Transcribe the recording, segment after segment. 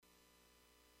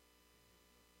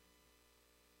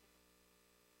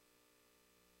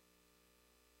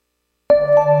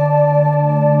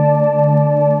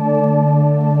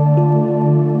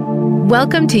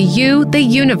Welcome to You, the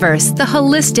Universe, the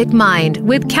Holistic Mind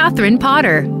with Catherine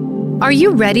Potter. Are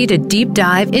you ready to deep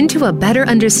dive into a better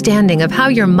understanding of how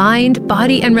your mind,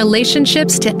 body, and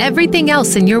relationships to everything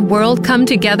else in your world come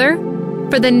together?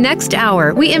 For the next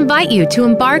hour, we invite you to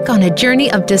embark on a journey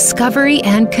of discovery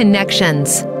and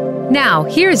connections. Now,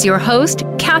 here's your host,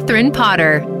 Catherine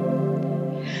Potter.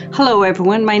 Hello,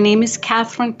 everyone. My name is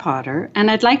Catherine Potter,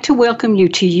 and I'd like to welcome you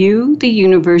to You, the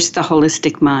Universe, the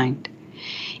Holistic Mind.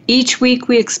 Each week,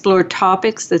 we explore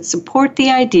topics that support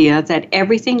the idea that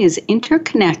everything is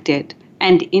interconnected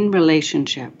and in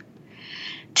relationship.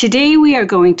 Today, we are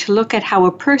going to look at how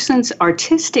a person's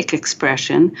artistic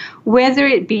expression, whether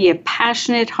it be a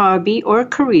passionate hobby or a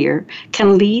career,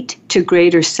 can lead to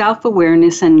greater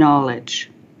self-awareness and knowledge.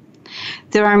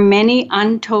 There are many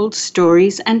untold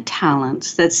stories and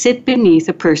talents that sit beneath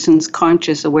a person's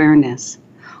conscious awareness.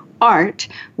 Art,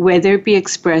 whether it be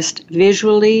expressed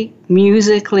visually,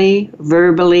 musically,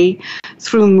 verbally,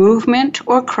 through movement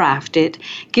or crafted,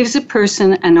 gives a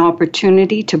person an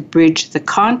opportunity to bridge the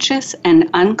conscious and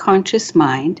unconscious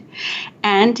mind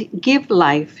and give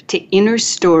life to inner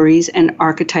stories and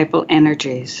archetypal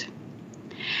energies.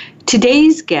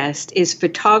 Today's guest is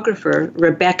photographer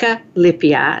Rebecca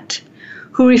Lippiatt,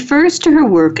 who refers to her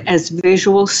work as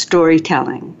visual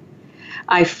storytelling.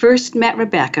 I first met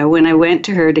Rebecca when I went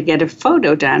to her to get a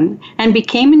photo done and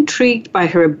became intrigued by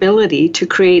her ability to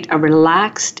create a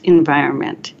relaxed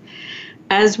environment.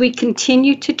 As we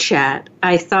continued to chat,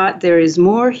 I thought there is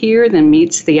more here than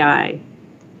meets the eye.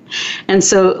 And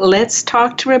so let's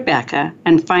talk to Rebecca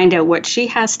and find out what she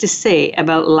has to say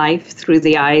about life through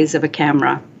the eyes of a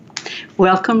camera.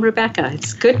 Welcome, Rebecca.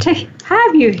 It's good to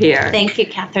have you here. Thank you,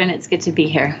 Catherine. It's good to be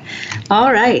here.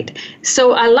 All right.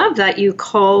 So I love that you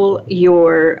call you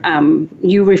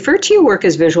refer to your work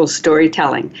as visual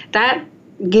storytelling. That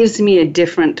gives me a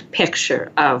different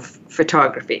picture of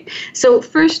photography. So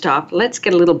first off, let's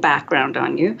get a little background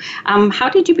on you. How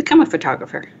did you become a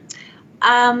photographer?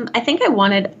 I think I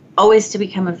wanted always to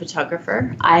become a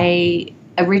photographer. I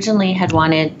originally had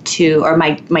wanted to, or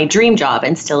my dream job,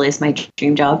 and still is my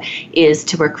dream job, is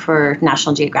to work for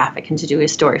National Geographic and to do a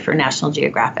story for National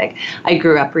Geographic. I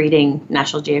grew up reading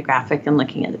National Geographic and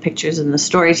looking at the pictures and the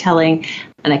storytelling,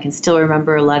 and I can still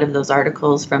remember a lot of those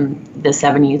articles from the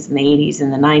 70s and the 80s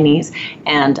and the 90s,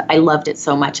 and I loved it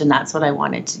so much, and that's what I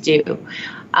wanted to do.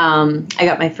 I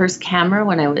got my first camera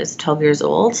when I was 12 years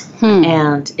old,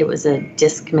 and it was a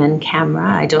Discman camera.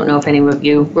 I don't know if any of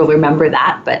you will remember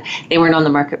that, but they weren't on the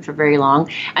market for very long.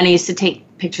 And I used to take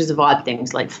pictures of odd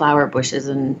things like flower bushes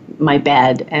in my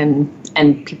bed, and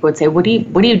people would say, "What are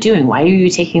you doing? Why are you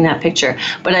taking that picture?"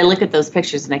 But I look at those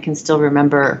pictures and I can still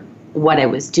remember what I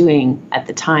was doing at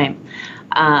the time.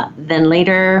 Then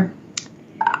later,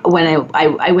 when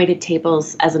I waited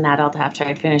tables as an adult after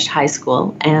I finished high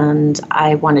school, and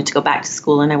I wanted to go back to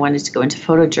school and I wanted to go into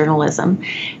photojournalism,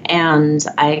 and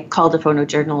I called a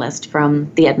photojournalist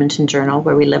from the Edmonton Journal,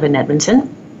 where we live in Edmonton,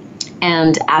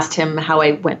 and asked him how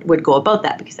I would go about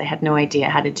that, because I had no idea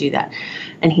how to do that.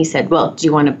 And he said, "Well, do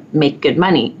you want to make good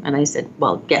money?" And I said,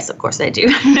 "Well, yes, of course I do."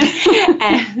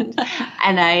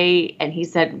 and he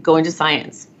said, "Go into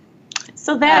science."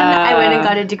 So then I went and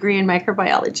got a degree in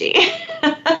microbiology.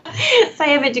 So I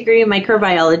have a degree in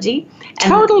microbiology.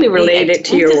 Totally related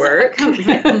to your work.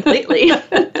 Completely.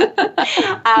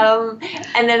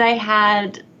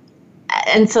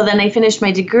 And so then I finished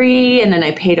my degree, and then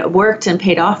I worked and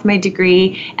paid off my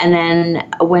degree. And then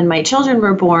when my children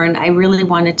were born, I really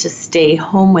wanted to stay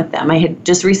home with them. I had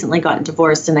just recently gotten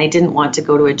divorced, and I didn't want to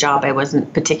go to a job I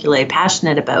wasn't particularly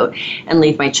passionate about and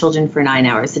leave my children for 9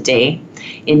 hours a day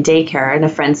in daycare. And a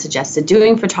friend suggested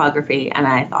doing photography, and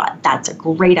I thought, that's a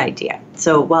great idea.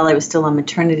 So while I was still on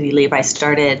maternity leave, I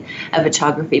started a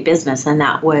photography business, and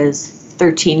that was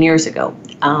 13 years ago.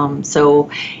 So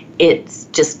it's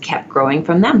just kept growing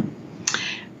from them.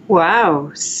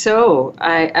 Wow. So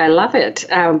I love it.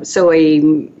 So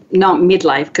not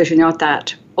midlife, because you're not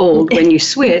that old when you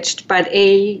switched, but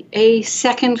a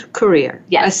second career.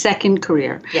 Yes. A second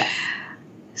career. Yes.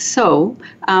 So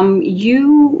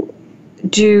you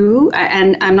do,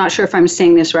 and I'm not sure if I'm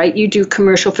saying this right, you do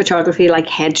commercial photography like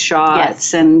headshots,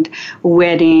 yes, and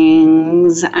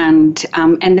weddings, and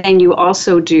then you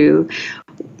also do,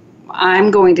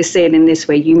 I'm going to say it in this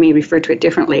way, you may refer to it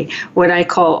differently, what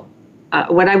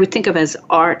I would think of as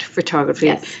art photography,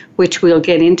 yes, which we'll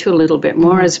get into a little bit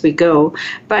more as we go.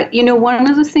 But,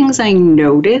 one of the things I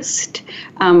noticed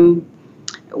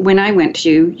when I went to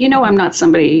you, I'm not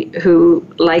somebody who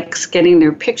likes getting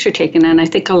their picture taken, and I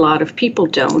think a lot of people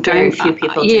don't. Very few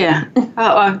people do. Yeah.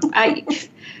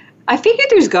 I figure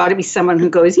there's got to be someone who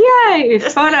goes, yay,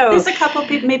 photo. There's a couple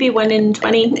people, maybe 1 in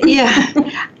 20. Yeah.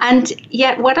 And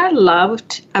yet what I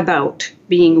loved about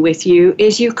being with you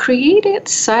is you created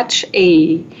such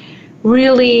a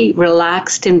really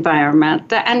relaxed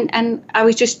environment. And I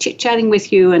was just chit-chatting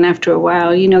with you, and after a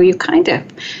while, you kind of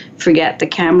forget the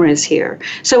camera is here.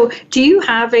 So do you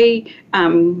have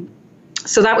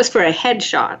so that was for a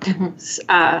headshot.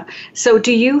 Mm-hmm. So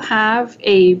do you have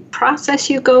a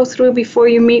process you go through before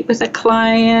you meet with a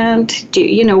client?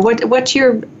 What's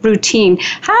your routine?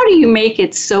 How do you make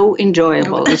it so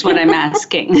enjoyable is what I'm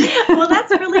asking. Well, that's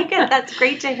really good. That's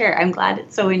great to hear. I'm glad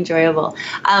it's so enjoyable.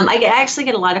 I actually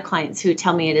get a lot of clients who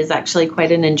tell me it is actually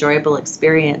quite an enjoyable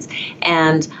experience.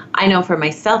 And I know for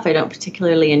myself, I don't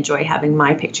particularly enjoy having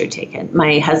my picture taken.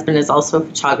 My husband is also a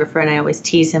photographer, and I always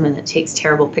tease him, and it takes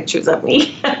terrible pictures of me.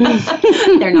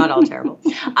 They're not all terrible.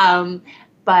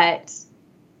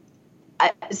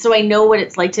 So I know what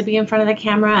it's like to be in front of the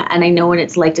camera, and I know what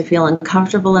it's like to feel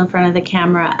uncomfortable in front of the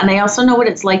camera. And I also know what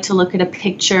it's like to look at a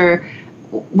picture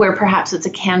where perhaps it's a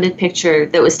candid picture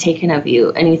that was taken of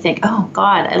you, and you think, oh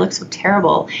God, I look so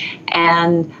terrible.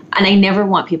 And I never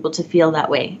want people to feel that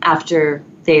way after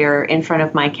they're in front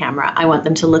of my camera. I want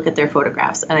them to look at their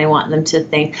photographs, and I want them to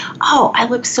think, oh, I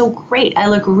look so great. I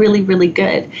look really, really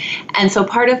good. And so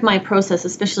part of my process,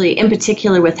 especially in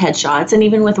particular with headshots and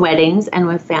even with weddings and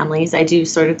with families, I do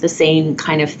sort of the same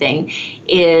kind of thing,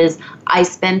 is I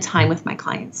spend time with my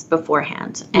clients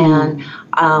beforehand. And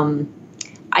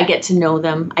I get to know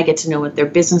them. I get to know what their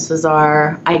businesses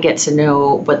are. I get to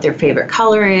know what their favorite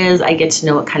color is. I get to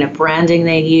know what kind of branding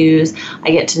they use.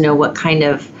 I get to know what kind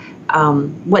of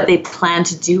what they plan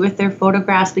to do with their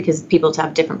photographs, because people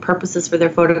have different purposes for their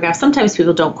photographs. Sometimes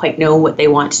people don't quite know what they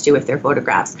want to do with their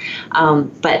photographs,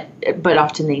 but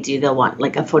often they do. They'll want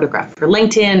like a photograph for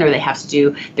LinkedIn, or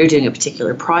they're doing a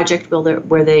particular project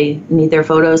where they need their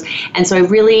photos. And so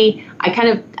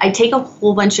I take a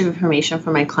whole bunch of information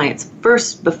from my clients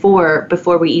first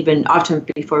before we even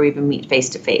meet face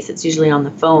to face. It's usually on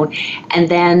the phone, and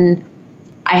then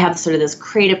I have sort of this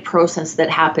creative process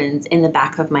that happens in the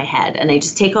back of my head, and I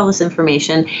just take all this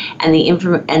information, and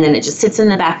then it just sits in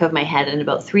the back of my head, and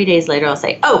about 3 days later I'll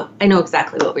say, oh, I know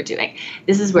exactly what we're doing.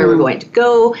 This is where we're going to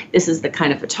go. This is the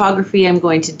kind of photography I'm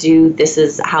going to do. This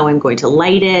is how I'm going to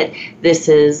light it. This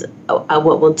is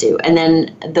what we'll do. And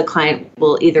then the client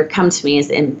will either come to me, as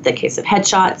in the case of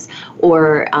headshots,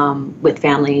 or with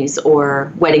families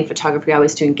or wedding photography. I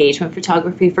always do engagement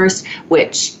photography first,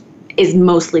 which is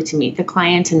mostly to meet the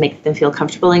client and make them feel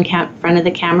comfortable in front of the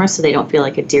camera, so they don't feel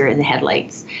like a deer in the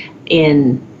headlights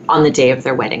on the day of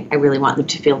their wedding. I really want them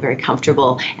to feel very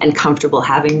comfortable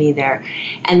having me there.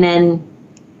 And then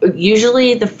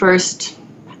usually the first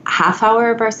half hour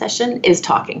of our session is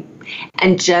talking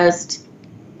and just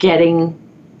getting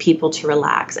people to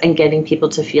relax and getting people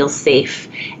to feel safe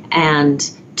and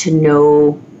to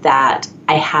know that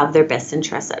I have their best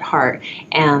interests at heart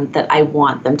and that I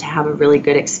want them to have a really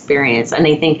good experience. And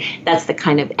I think that's the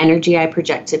kind of energy I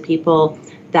project to people.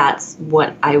 That's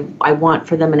what I want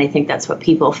for them, and I think that's what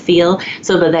people feel.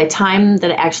 So by the time that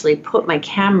I actually put my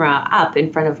camera up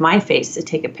in front of my face to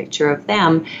take a picture of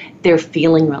them, they're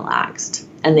feeling relaxed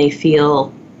and they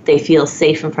feel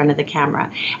safe in front of the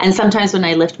camera. And sometimes when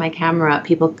I lift my camera up,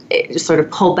 people sort of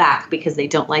pull back because they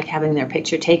don't like having their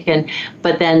picture taken.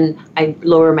 But then I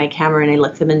lower my camera and I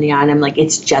look them in the eye and I'm like,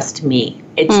 it's just me.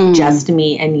 It's just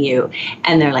me and you.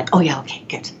 And they're like, oh yeah, okay,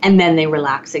 good. And then they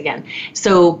relax again.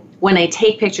 So when I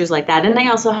take pictures like that, and I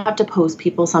also have to pose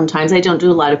people sometimes. I don't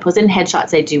do a lot of posing. In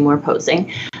headshots, I do more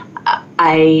posing.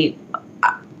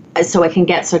 So I can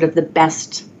get sort of the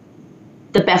best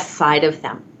side of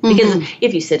them. Because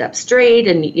if you sit up straight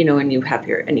and you have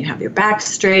your back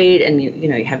straight and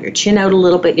you have your chin out a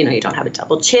little bit, you don't have a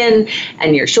double chin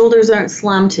and your shoulders aren't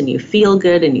slumped and you feel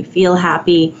good and you feel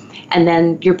happy, and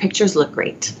then your pictures look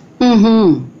great.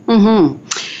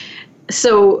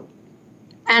 So,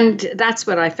 and that's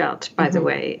what I felt, by the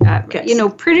way.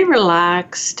 Pretty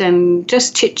relaxed and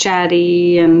just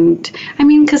chit-chatty, and I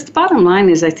mean, because the bottom line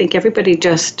is, I think everybody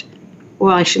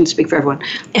I shouldn't speak for everyone.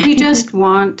 We just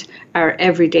want our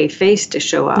everyday face to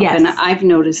show up. Yes. And I've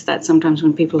noticed that sometimes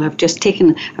when people have just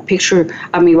taken a picture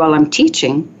of me while I'm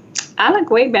teaching, I look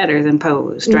way better than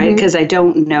posed, right? Because I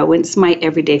don't know. It's my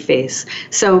everyday face.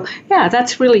 So, yeah,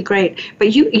 that's really great.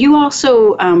 But you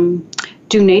also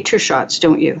do nature shots,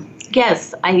 don't you?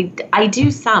 Yes, I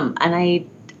do some. And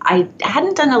I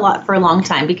hadn't done a lot for a long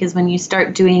time, because when you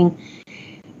start doing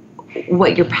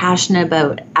what you're passionate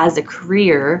about as a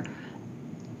career,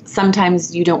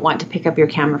 sometimes you don't want to pick up your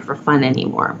camera for fun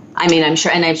anymore. I mean, I'm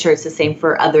sure it's the same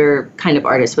for other kind of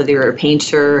artists, whether you're a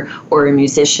painter or a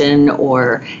musician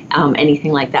or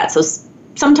anything like that. So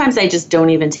sometimes I just don't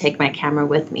even take my camera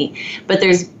with me. But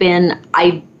there's been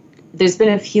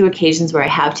a few occasions where I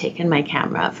have taken my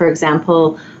camera. For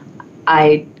example,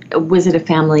 I was at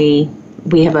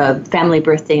we have a family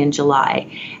birthday in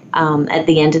July. At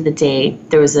the end of the day,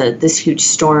 there was this huge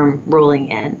storm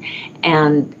rolling in.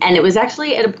 And it was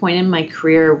actually at a point in my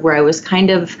career where I was kind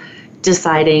of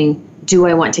deciding, do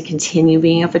I want to continue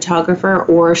being a photographer,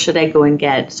 or should I go and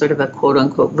get sort of a quote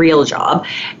unquote real job,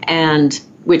 and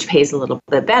which pays a little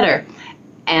bit better?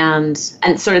 And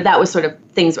sort of that was sort of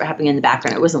things were happening in the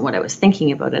background. It wasn't what I was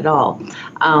thinking about at all.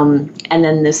 And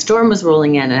then the storm was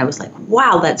rolling in, and I was like,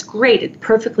 wow, that's great. It's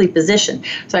perfectly positioned.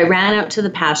 So I ran out to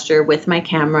the pasture with my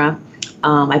camera.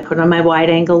 I put on my wide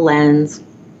angle lens.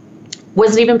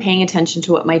 Wasn't even paying attention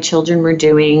to what my children were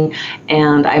doing,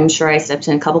 and I'm sure I stepped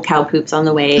in a couple cow poops on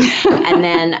the way. And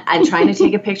then I'm trying to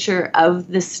take a picture of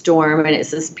the storm, and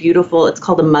it's this beautiful, it's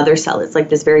called a mother cell. It's like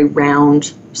this very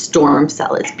round storm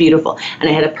cell. It's beautiful, and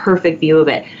I had a perfect view of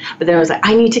it. But then I was like,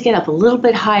 I need to get up a little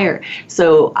bit higher.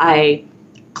 So I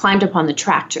climbed up on the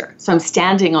tractor. So I'm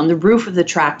standing on the roof of the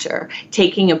tractor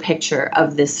taking a picture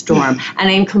of this storm, and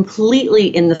I'm completely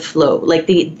in the flow. Like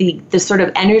the sort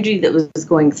of energy that was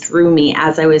going through me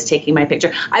as I was taking my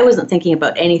picture. I wasn't thinking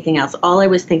about anything else. All I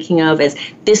was thinking of is,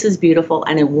 this is beautiful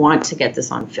and I want to get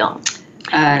this on film.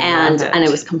 And I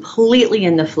was completely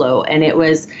in the flow, and it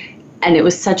was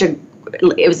such a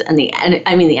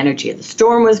the energy of the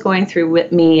storm was going through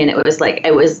with me, and it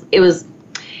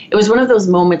was one of those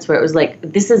moments where it was like,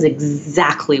 this is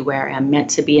exactly where I'm meant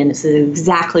to be, and this is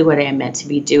exactly what I am meant to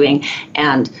be doing.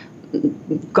 And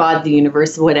God, the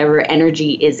universe, whatever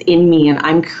energy is in me and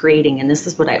I'm creating, and this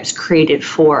is what I was created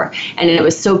for. And it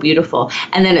was so beautiful.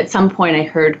 And then at some point I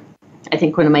heard, I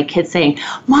think one of my kids saying,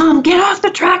 Mom, get off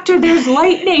the tractor, there's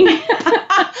lightning.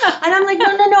 And I'm like,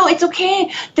 no, it's okay.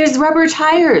 There's rubber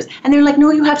tires. And they're like,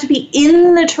 no, you have to be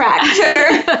in the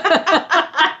tractor.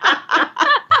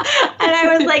 And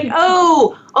I was like,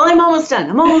 oh, I'm almost done.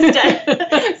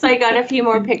 So I got a few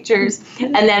more pictures.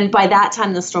 And then by that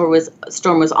time, the storm was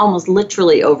almost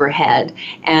literally overhead,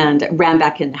 and ran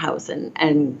back in the house and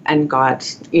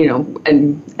got,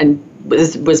 and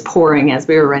was pouring as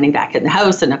we were running back in the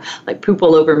house, and like poop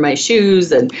all over my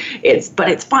shoes, but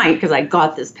it's fine because I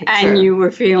got this picture. And you were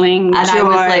feeling and joy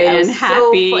I was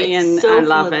happy, and so I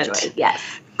love it. Joy. Yes.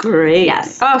 Great.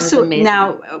 Yes. Oh, so amazing.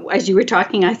 Now, as you were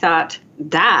talking, I thought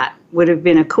that would have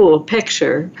been a cool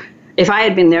picture. If I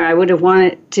had been there, I would have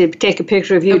wanted to take a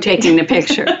picture of you taking the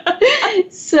picture.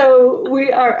 So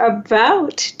we are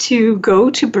about to go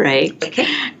to break. Okay.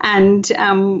 And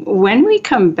when we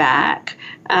come back,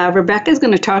 Rebecca is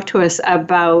going to talk to us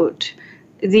about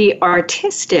the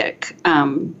artistic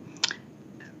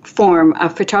form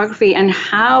of photography and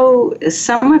how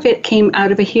some of it came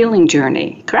out of a healing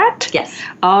journey, correct? Yes.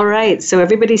 All right. So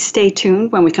everybody stay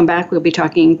tuned. When we come back, we'll be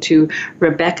talking to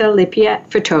Rebecca Lippiatt,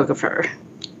 photographer.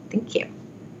 Thank you.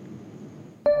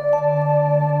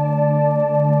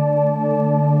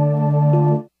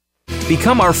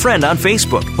 Become our friend on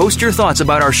Facebook. Post your thoughts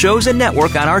about our shows and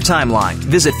network on our timeline.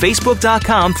 Visit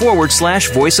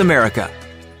facebook.com/Voice America.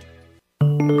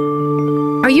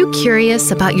 Are you curious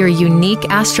about your unique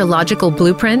astrological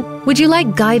blueprint? Would you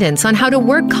like guidance on how to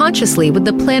work consciously with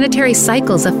the planetary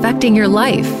cycles affecting your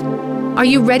life? Are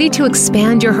you ready to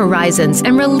expand your horizons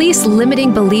and release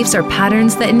limiting beliefs or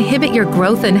patterns that inhibit your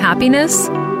growth and happiness?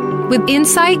 With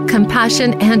insight,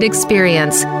 compassion, and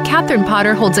experience, Catherine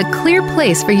Potter holds a clear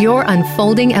place for your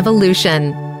unfolding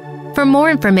evolution. For more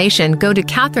information, go to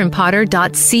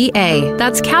catherinepotter.ca.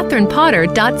 That's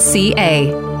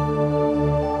catherinepotter.ca.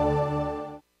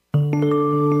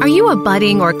 Are you a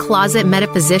budding or closet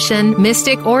metaphysician,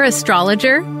 mystic, or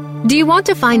astrologer? Do you want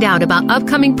to find out about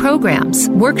upcoming programs,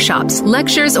 workshops,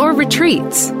 lectures, or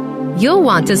retreats? You'll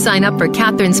want to sign up for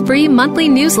Catherine's free monthly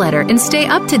newsletter and stay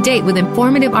up to date with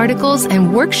informative articles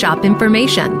and workshop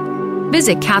information.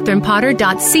 Visit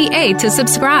catherinepotter.ca to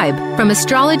subscribe. From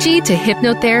astrology to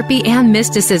hypnotherapy and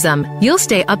mysticism, you'll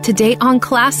stay up to date on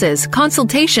classes,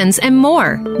 consultations, and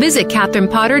more. Visit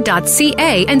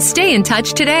catherinepotter.ca and stay in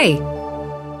touch today.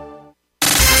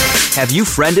 Have you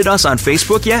friended us on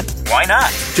Facebook yet? Why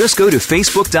not? Just go to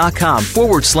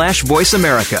facebook.com/Voice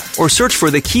America or search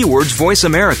for the keywords Voice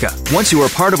America. Once you are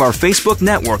part of our Facebook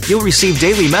network, you'll receive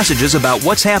daily messages about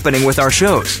what's happening with our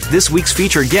shows, this week's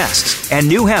featured guests, and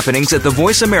new happenings at the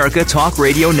Voice America Talk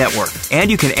Radio Network. And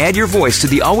you can add your voice to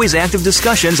the always active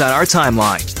discussions on our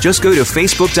timeline. Just go to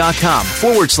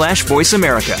facebook.com/Voice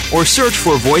America or search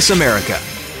for Voice America.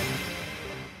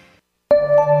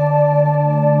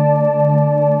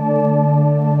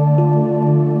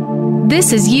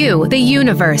 This is You, the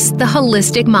Universe, the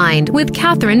Holistic Mind with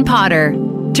Catherine Potter.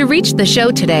 To reach the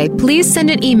show today, please send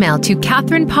an email to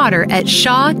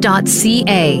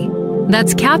catherinepotter@shaw.ca.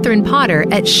 That's Catherine Potter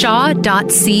at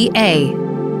shaw.ca.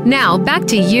 Now, back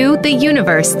to You, the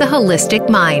Universe, the Holistic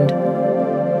Mind.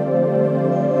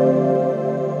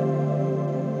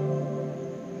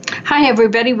 Hi,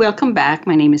 everybody. Welcome back.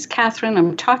 My name is Catherine.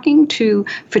 I'm talking to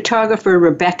photographer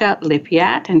Rebecca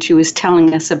Lippiatt, and she was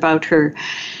telling us about her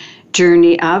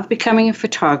journey of becoming a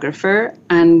photographer.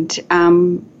 And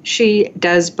she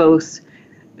does both,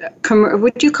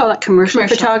 would you call it commercial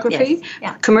photography? Yes.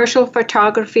 Yeah. Commercial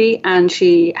photography, and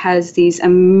she has these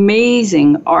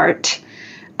amazing art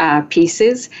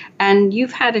pieces. And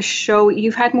you've had a show,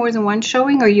 you've had more than one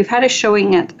showing, or you've had a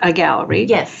showing at a gallery?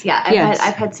 Yes, yeah.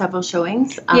 I've had several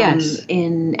showings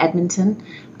in Edmonton.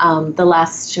 The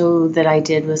last show that I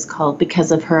did was called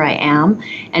Because of Her I Am,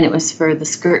 and it was for the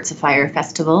SkirtsAFire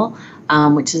Festival,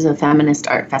 which is a feminist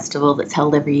art festival that's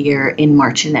held every year in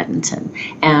March in Edmonton.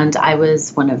 And I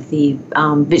was one of the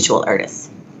visual artists.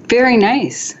 Very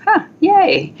nice. Huh,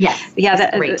 yay. Yes. Yeah,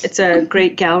 it's a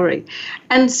great gallery.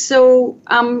 And so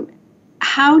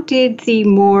how did the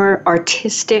more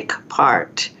artistic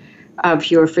part of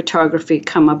your photography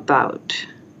come about?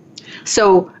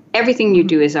 So everything you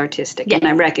do is artistic, and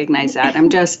I recognize that. I'm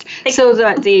just, so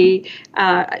that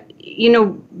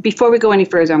before we go any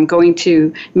further, I'm going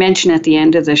to mention at the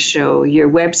end of the show your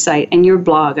website and your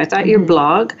blog. I thought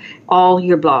all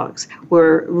your blogs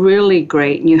were really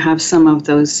great, and you have some of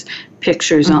those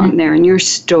pictures on there, and your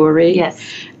story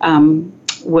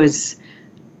was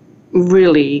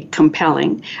really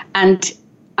compelling. And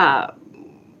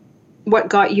what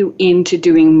got you into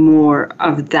doing more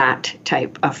of that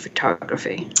type of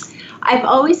photography? I've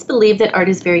always believed that art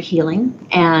is very healing,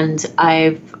 and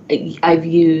I've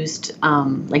used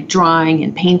like drawing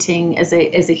and painting as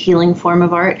a healing form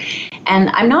of art.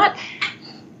 And I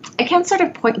can't sort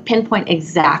of pinpoint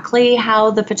exactly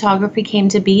how the photography came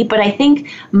to be, but I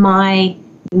think my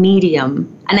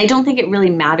medium, and I don't think it really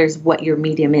matters what your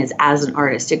medium is as an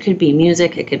artist. It could be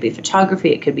music, it could be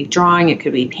photography, it could be drawing, it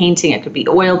could be painting, it could be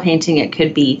oil painting, it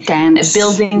could be dance,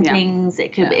 building things,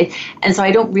 it could be, and so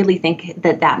I don't really think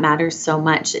that matters so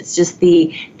much. It's just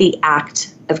the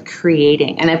act of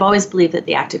creating, and I've always believed that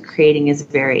the act of creating is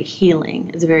very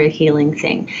healing. It's a very healing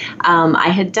thing. I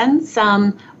had done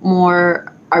some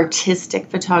more artistic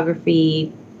photography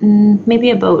maybe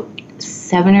about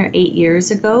 7 or 8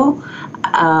 years ago,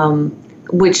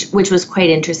 which was quite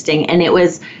interesting, and it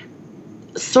was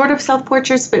sort of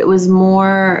self-portraits, but it was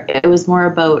more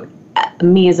about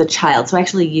me as a child. So I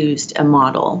actually used a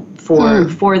model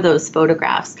for those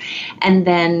photographs. And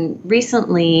then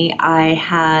recently I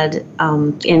had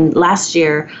last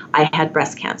year I had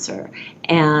breast cancer,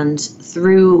 and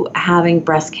through having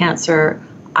breast cancer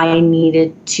I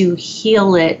needed to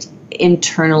heal it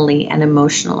internally and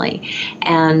emotionally.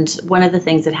 And one of the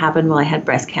things that happened while I had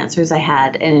breast cancer is I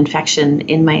had an infection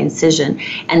in my incision,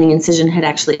 and the incision had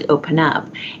actually opened up.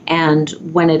 And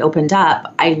when it opened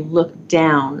up, I looked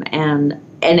down, and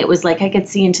it was like I could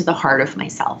see into the heart of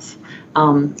myself,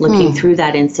 looking through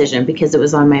that incision, because it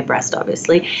was on my breast,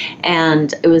 obviously.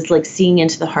 And it was like seeing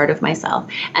into the heart of myself.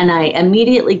 And I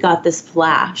immediately got this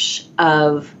flash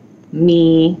of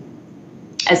me,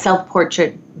 a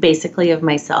self-portrait basically of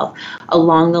myself,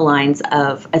 along the lines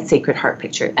of a Sacred Heart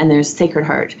picture. And there's Sacred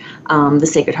Heart, the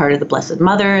Sacred Heart of the Blessed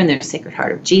Mother, and there's Sacred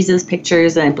Heart of Jesus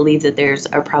pictures, and I believe that there's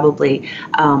probably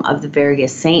of the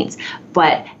various saints.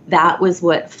 But that was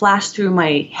what flashed through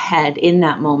my head in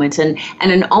that moment, and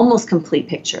an almost complete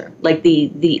picture. Like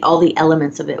the all the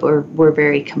elements of it were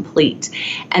very complete.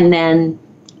 And then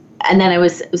I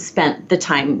was spent the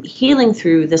time healing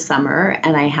through the summer,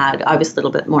 and I had obviously a little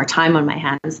bit more time on my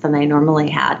hands than I normally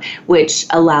had, which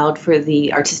allowed for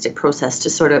the artistic process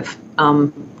to sort of,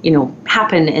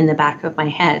 happen in the back of my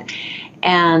head.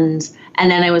 And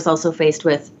then I was also faced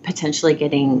with potentially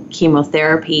getting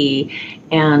chemotherapy,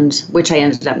 and which I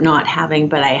ended up not having,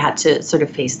 but I had to sort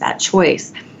of face that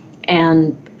choice.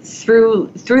 And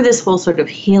through this whole sort of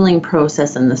healing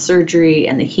process, and the surgery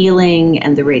and the healing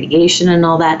and the radiation and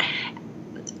all that,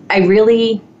 I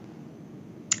really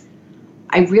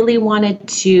wanted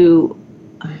to,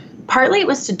 partly it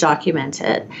was to document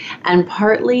it, and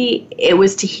partly it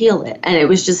was to heal it, and it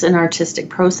was just an artistic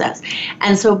process.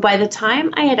 And so by the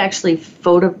time I had actually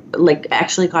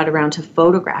got around to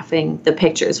photographing the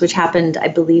pictures, which happened, I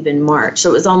believe, in March, so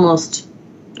it was almost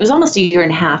a year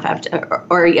and a half after,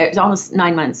 or it was almost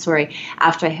 9 months,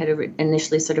 after I had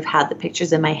initially sort of had the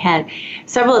pictures in my head.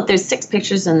 There's 6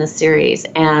 pictures in the series,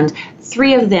 and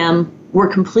 3 of them were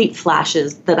complete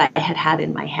flashes that I had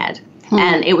in my head.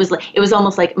 And it was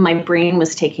almost like my brain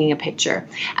was taking a picture.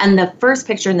 And the first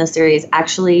picture in the series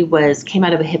actually came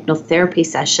out of a hypnotherapy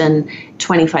session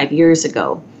 25 years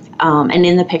ago. And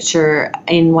in the picture,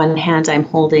 in one hand, I'm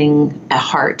holding a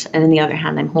heart, and in the other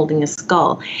hand, I'm holding a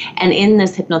skull. And in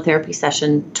this hypnotherapy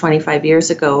session 25 years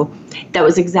ago, that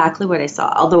was exactly what I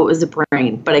saw, although it was a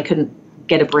brain, but I couldn't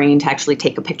get a brain to actually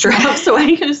take a picture of, so I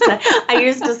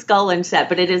used a skull instead,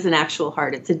 but it is an actual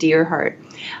heart. It's a deer heart.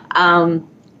 And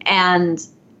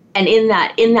in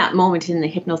that moment in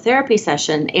the hypnotherapy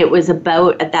session, it was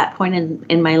about, at that point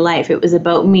in my life, it was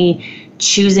about me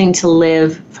choosing to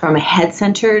live from a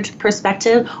head-centered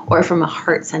perspective or from a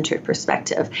heart-centered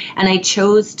perspective. And I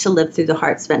chose to live through the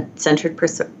heart-centered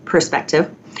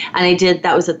perspective. And I did,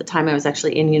 that was at the time I was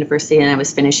actually in university and I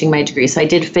was finishing my degree. So I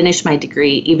did finish my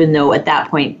degree, even though at that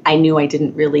point I knew I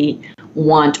didn't really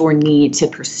want or need to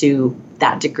pursue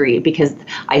that degree because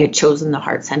I had chosen the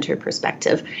heart-centered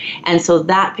perspective. And so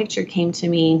that picture came to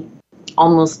me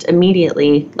almost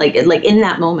immediately, like in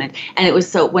that moment. And it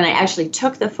was, so when I actually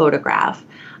took the photograph,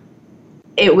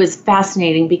 it was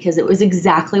fascinating because it was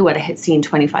exactly what I had seen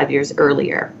 25 years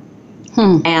earlier.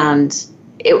 And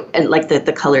it, like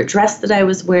the colored dress that I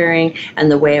was wearing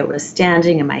and the way I was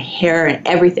standing and my hair and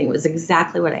everything was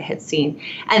exactly what I had seen.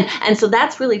 And so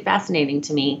that's really fascinating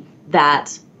to me,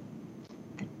 that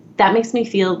makes me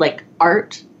feel like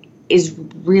art is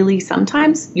really,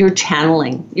 sometimes you're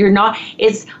channeling. You're not,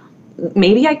 it's,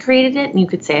 maybe I created it and you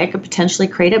could say I could potentially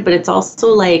create it, but it's also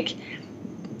like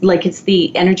it's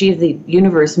the energy of the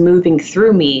universe moving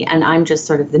through me, and I'm just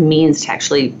sort of the means to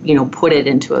actually, put it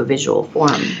into a visual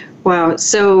form. Wow.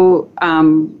 So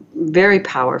very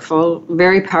powerful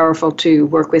to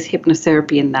work with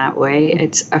hypnotherapy in that way.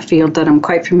 It's a field that I'm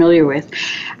quite familiar with.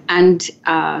 And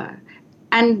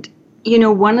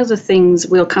one of the things,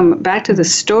 we'll come back to the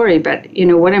story, but,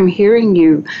 what I'm hearing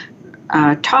you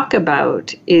talk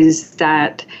about is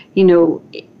that,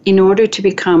 in order to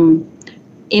become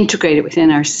integrated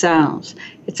within ourselves,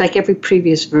 it's like every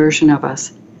previous version of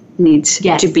us needs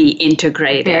to be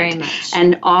integrated. Very much.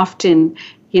 And often,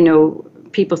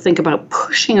 people think about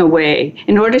pushing away.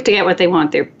 In order to get what they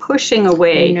want, they're pushing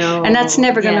away. No. And that's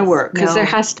never going to work because there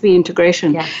has to be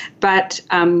integration. Yes. But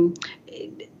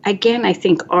again, I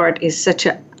think art is such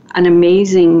an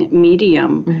amazing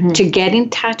medium to get in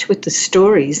touch with the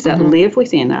stories that live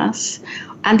within us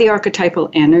and the archetypal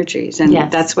energies. And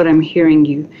that's what I'm hearing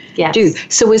you do.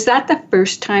 So was that the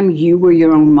first time you were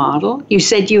your own model? You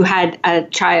said you had a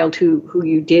child who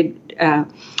you did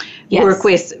work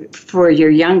with for your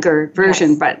younger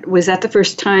version, but was that the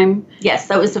first time? Yes,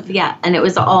 that was, and it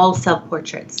was all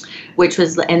self-portraits, which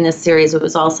was, in this series, it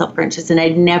was all self-portraits, and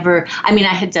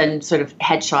I had done sort of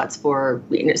headshots for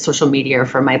social media or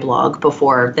for my blog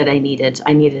before that I needed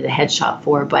a headshot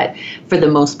for, but for the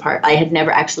most part, I had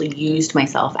never actually used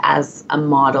myself as a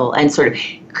model, and sort of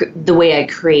the way I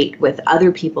create with other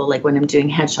people, like when I'm doing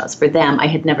headshots for them, I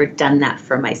had never done that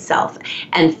for myself.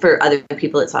 And for other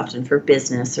people, it's often for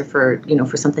business or for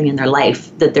something in their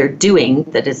life that they're doing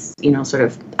that is, sort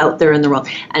of out there in the world.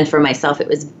 And for myself, it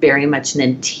was very much an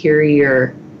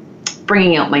interior,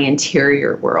 bringing out my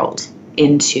interior world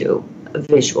into a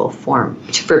visual form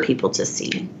for people to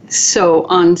see. So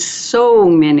on so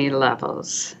many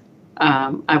levels,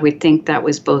 I would think that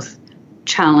was both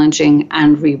challenging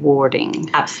and rewarding.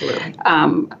 Absolutely.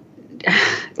 I'm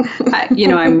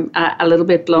a little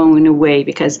bit blown away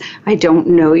because I don't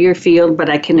know your field,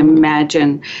 but I can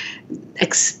imagine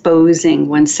exposing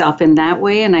oneself in that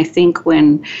way. And I think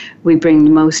when we bring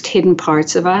the most hidden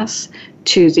parts of us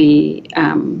to the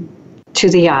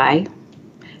eye,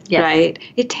 right?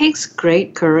 It takes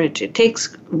great courage. It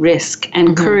takes risk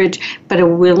and courage, but a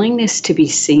willingness to be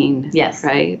seen. Yes.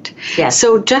 Right? Yes.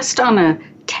 So just on a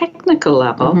technical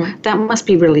level, that must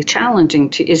be really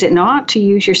challenging is it not, to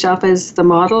use yourself as the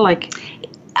model?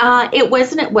 It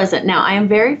wasn't. Now, I am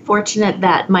very fortunate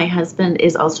that my husband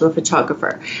is also a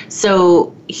photographer.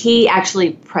 So he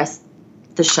actually pressed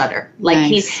the shutter.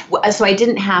 Nice. So I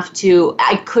didn't have to,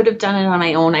 I could have done it on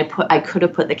my own. I could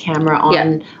have put the camera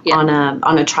on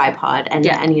a tripod and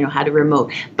had a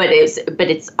remote. But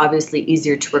it's obviously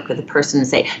easier to work with a person and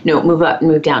say, no, move up,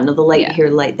 move down, no, the light here,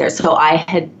 light there. So I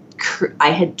had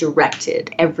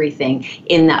directed everything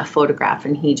in that photograph,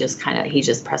 and he just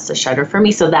pressed the shutter for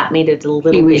me. So that made it a little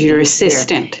bit easier. He was your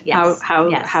assistant. Yes.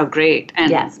 How great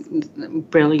and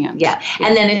brilliant. Yeah.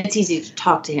 And then it's easy to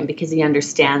talk to him because he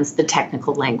understands the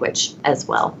technical language as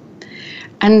well.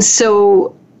 And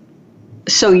so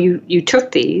you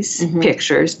took these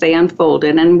pictures, they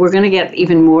unfolded, and we're going to get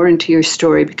even more into your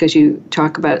story because you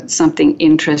talk about something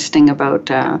interesting about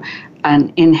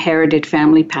an inherited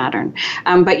family pattern.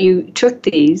 But you took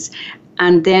these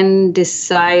and then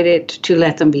decided to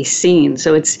let them be seen.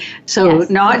 So it's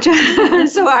not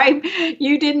just,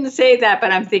 you didn't say that,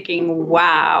 but I'm thinking,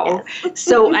 wow. Yes.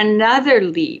 So another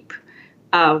leap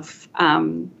of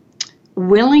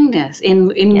willingness,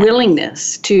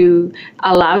 willingness to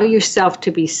allow yourself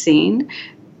to be seen.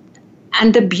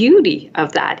 And the beauty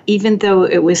of that, even though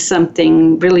it was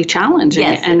something really challenging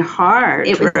and hard,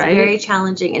 it was very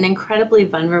challenging and incredibly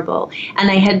vulnerable. And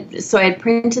I had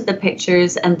printed the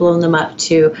pictures and blown them up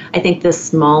to, I think the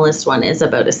smallest one is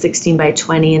about a 16 by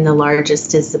 20, and the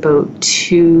largest is about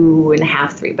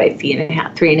 2.5, 3 by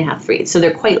 3.5 feet. So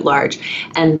they're quite large,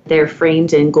 and they're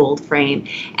framed in gold frame.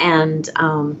 And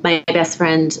my best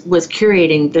friend was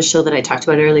curating the show that I talked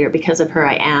about earlier. Because of her,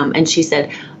 I am, and she said,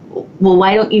 well,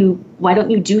 why don't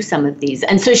you do some of these?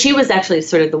 And so she was actually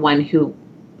sort of the one who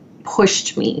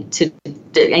pushed me to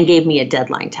and gave me a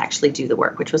deadline to actually do the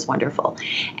work, which was wonderful.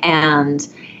 And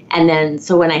then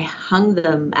so when I hung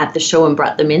them at the show and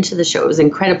brought them into the show, it was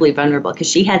incredibly vulnerable because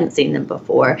she hadn't seen them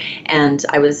before. And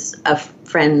I was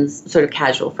sort of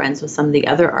casual friends with some of the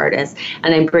other artists.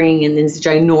 And I'm bringing in these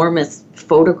ginormous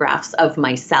photographs of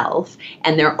myself,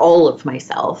 and they're all of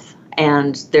myself.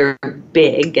 And they're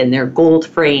big and they're gold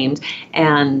framed,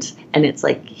 and it's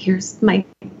like, here's my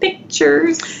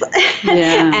pictures.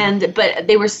 Yeah. But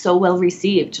they were so well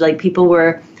received. Like people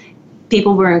were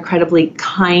incredibly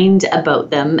kind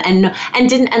about them and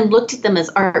looked at them as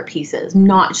art pieces,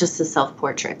 not just as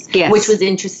self-portraits. Yes. Which was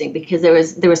interesting because there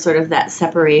was sort of that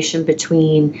separation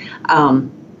between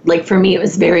like for me it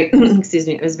was very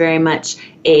it was very much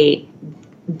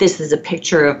this is a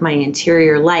picture of my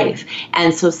interior life.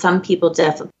 And so some people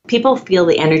feel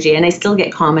the energy, and I still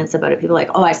get comments about it. People are like,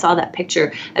 oh, I saw that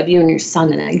picture of you and your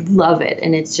son and I love it.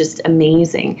 And it's just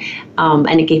amazing. And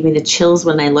it gave me the chills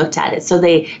when I looked at it. So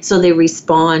they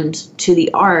respond to the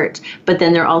art, but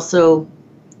then they're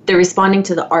responding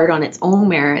to the art on its own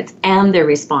merits, and they're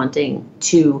responding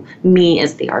to me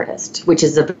as the artist, which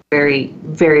is a very,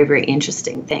 very, very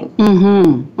interesting thing.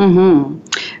 Mm-hmm. Mm-hmm.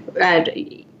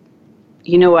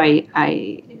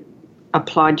 I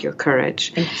applaud your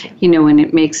courage. Thank you. And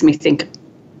it makes me think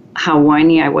how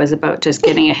whiny I was about just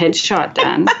getting a headshot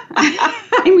done.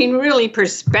 I mean, really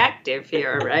perspective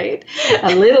here, right?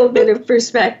 A little bit of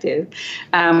perspective.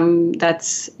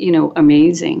 That's,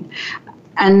 amazing.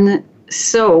 And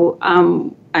so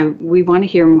we want to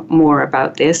hear more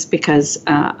about this because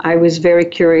I was very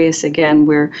curious again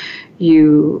where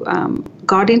you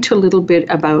got into a little bit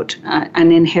about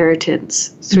an inheritance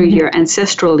through your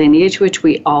ancestral lineage, which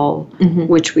we all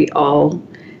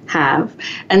have.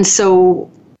 And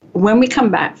so when we come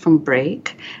back from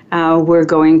break, we're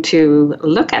going to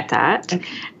look at that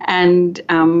and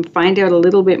find out a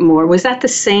little bit more. Was that the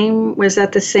same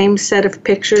set of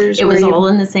pictures? It was all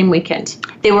in the same weekend.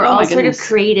 They were all sort of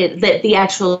created. The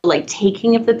actual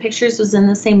taking of the pictures was in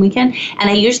the same weekend. And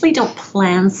I usually don't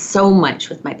plan so much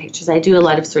with my pictures. I do a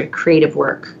lot of sort of creative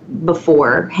work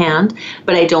beforehand,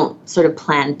 but I don't sort of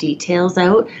plan details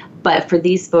out. But for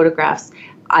these photographs,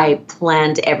 I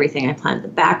planned everything. I planned the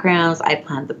backgrounds. I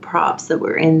planned the props that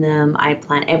were in them. I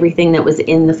planned everything that was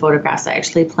in the photographs. I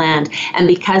actually planned. And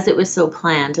because it was so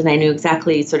planned and I knew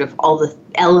exactly sort of all the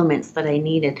elements that I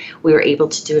needed, we were able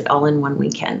to do it all in one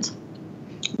weekend.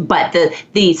 But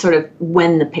the sort of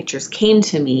when the pictures came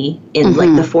to me, in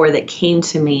like the four that came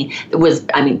to me, it was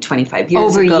 25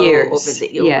 years ago.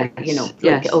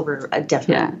 Over a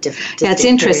definite That's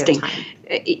interesting.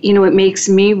 It makes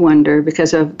me wonder,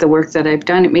 because of the work that I've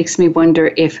done, it makes me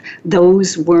wonder if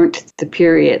those weren't the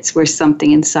periods where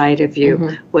something inside of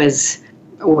you was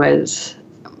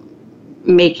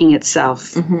making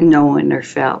itself known or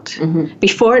felt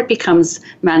before it becomes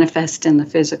manifest in the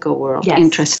physical world. Yes.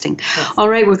 Interesting. Yes. All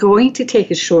right, we're going to take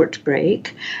a short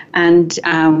break, and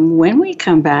when we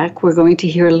come back, we're going to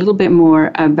hear a little bit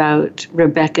more about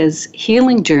Rebecca's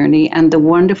healing journey and the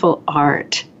wonderful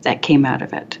art that came out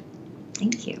of it.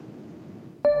 Thank you.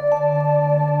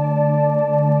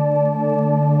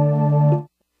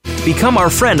 Become our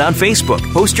friend on Facebook.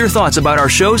 Post your thoughts about our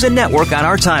shows and network on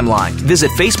our timeline. Visit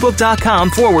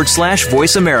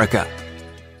facebook.com/Voice America.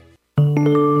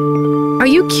 Are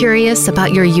you curious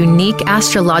about your unique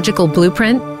astrological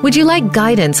blueprint? Would you like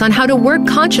guidance on how to work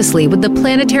consciously with the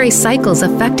planetary cycles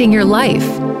affecting your life?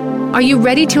 Are you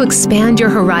ready to expand your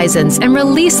horizons and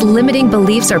release limiting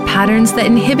beliefs or patterns that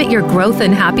inhibit your growth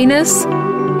and happiness?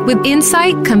 With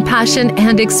insight, compassion,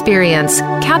 and experience,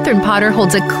 Catherine Potter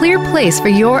holds a clear place for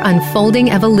your unfolding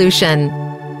evolution.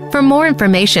 For more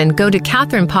information, go to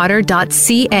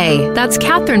catherinepotter.ca. That's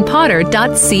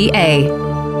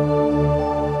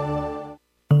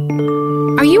catherinepotter.ca.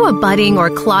 you a budding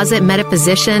or closet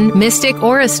metaphysician, mystic,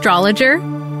 or astrologer?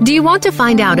 Do you want to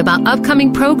find out about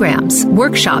upcoming programs,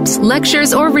 workshops,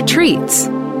 lectures, or retreats?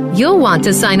 You'll want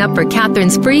to sign up for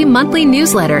Catherine's free monthly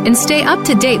newsletter and stay up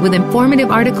to date with informative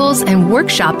articles and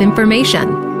workshop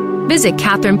information. Visit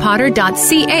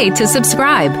catherinepotter.ca to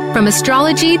subscribe. From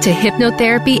astrology to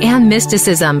hypnotherapy and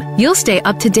mysticism, you'll stay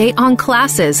up to date on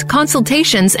classes,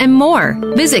 consultations, and more.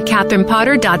 Visit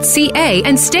catherinepotter.ca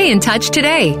and stay in touch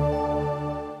today.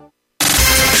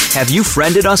 Have you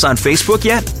friended us on Facebook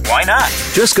yet? Why not?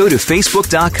 Just go to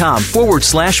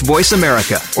facebook.com/Voice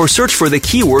America or search for the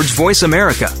keywords Voice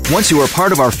America. Once you are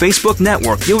part of our Facebook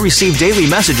network, you'll receive daily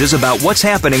messages about what's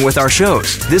happening with our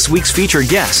shows, this week's featured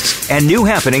guests, and new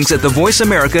happenings at the Voice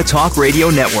America Talk Radio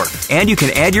Network. And you can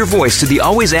add your voice to the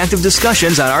always active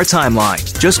discussions on our timeline.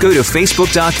 Just go to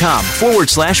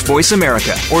facebook.com/Voice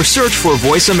America or search for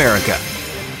Voice America.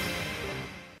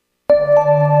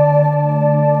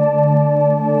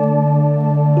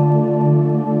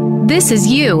 This is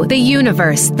You, the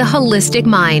Universe, the Holistic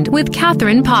Mind with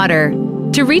Catherine Potter.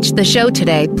 To reach the show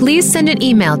today, please send an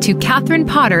email to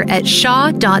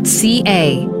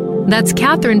catherinepotter@shaw.ca. That's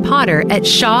Catherine Potter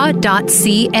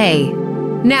 @shaw.ca.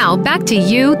 Now, back to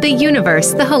You, the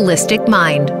Universe, the Holistic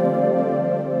Mind.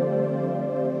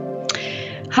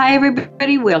 Hi,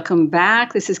 everybody. Welcome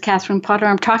back. This is Catherine Potter.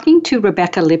 I'm talking to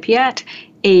Rebecca Lippiatt,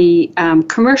 a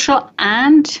commercial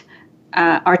and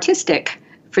artistic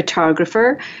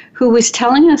photographer who was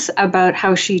telling us about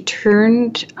how she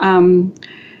turned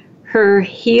her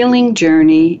healing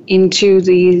journey into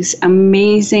these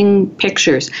amazing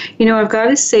pictures. You know, I've got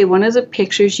to say, one of the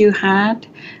pictures you had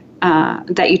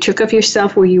that you took of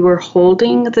yourself where you were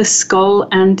holding the skull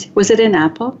and, was it an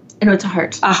apple? No, it's a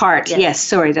heart. A heart, yes.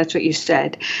 Sorry, that's what you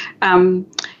said.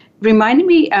 Reminded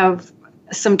me of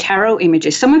some tarot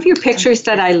images. Some of your pictures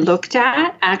that I looked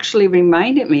at actually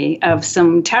reminded me of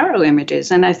some tarot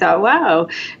images. And I thought, wow,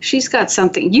 she's got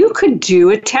something. You could do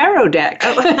a tarot deck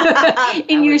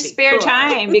in your spare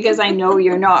time, because I know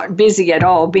you're not busy at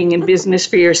all being in business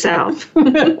for yourself.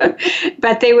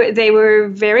 But they were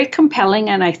very compelling,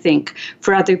 and I think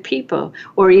for other people,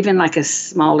 or even like a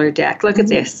smaller deck. Look at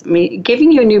this. I mean,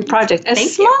 giving you a new project, a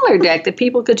smaller deck that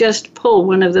people could just pull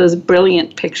one of those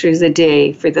brilliant pictures a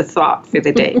day for the thought for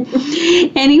the day.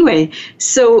 Anyway,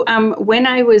 so when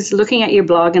I was looking at your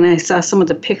blog and I saw some of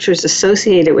the pictures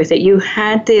associated with it, you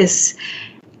had this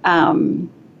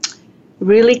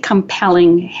really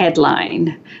compelling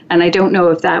headline. And I don't know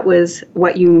if that was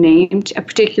what you named a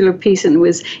particular piece, and it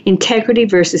was Integrity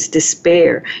versus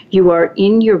Despair. You are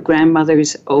in your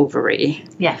grandmother's ovary.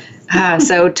 Yes.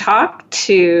 So talk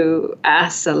to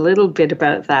us a little bit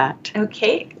about that.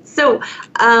 Okay. So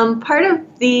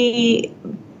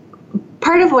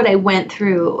part of what I went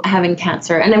through having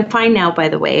cancer, and I'm fine now, by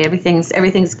the way,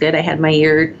 everything's good. I had my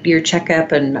year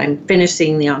checkup, and I'm finished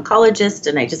seeing the oncologist,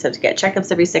 and I just have to get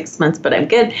checkups every 6 months, but I'm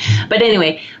good. But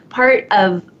anyway, part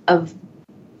of the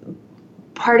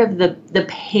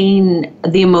pain,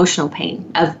 the emotional pain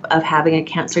of having a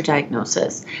cancer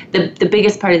diagnosis, the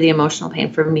biggest part of the emotional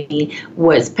pain for me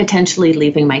was potentially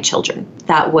leaving my children.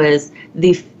 That was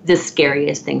the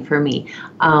scariest thing for me.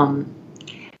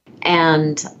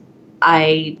 And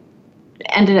I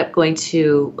ended up going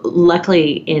to,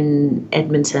 luckily in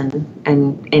Edmonton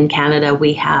and in Canada,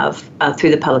 we have, through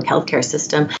the public healthcare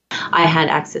system, I had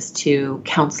access to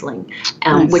counseling,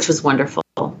 nice. Which was wonderful,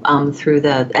 through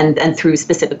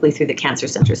specifically through the cancer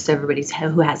centers. So everybody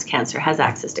who has cancer has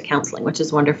access to counseling, which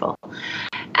is wonderful.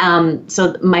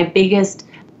 So my biggest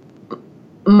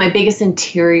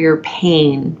interior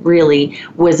pain really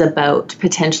was about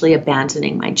potentially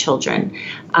abandoning my children.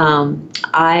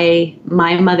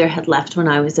 My mother had left when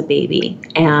I was a baby,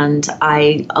 and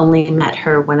I only met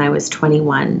her when I was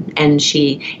 21, and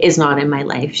she is not in my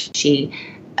life. She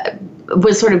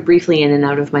was sort of briefly in and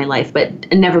out of my life, but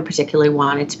never particularly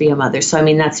wanted to be a mother. So, I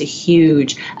mean, that's a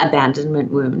huge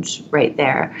abandonment wound right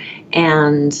there.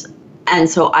 And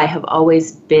so I have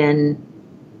always been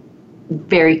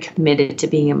very committed to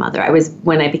being a mother.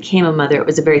 When I became a mother, it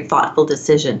was a very thoughtful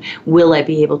decision. Will I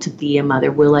be able to be a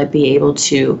mother? Will I be able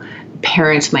to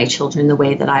parent my children the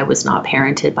way that I was not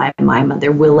parented by my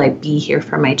mother? Will I be here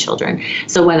for my children?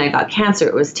 So when I got cancer,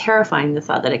 it was terrifying, the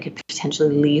thought that I could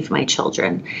potentially leave my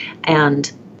children. And,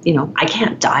 you know, I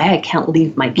can't die. I can't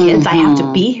leave my kids. Mm-hmm. I have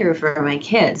to be here for my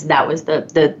kids. That was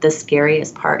the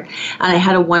scariest part. And I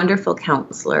had a wonderful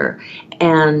counselor,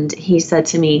 and he said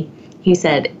to me,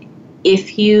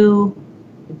 if you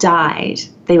died,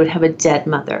 they would have a dead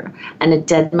mother. And a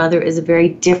dead mother is a very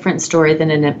different story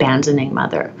than an abandoning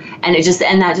mother. And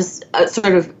that just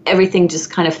sort of everything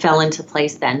just kind of fell into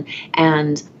place then.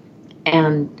 And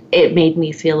And it made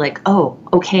me feel like, oh,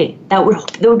 okay, that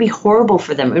would be horrible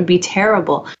for them. It would be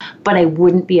terrible, but I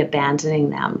wouldn't be abandoning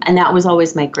them. And that was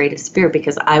always my greatest fear,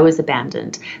 because I was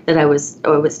abandoned, that I was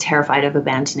terrified of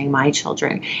abandoning my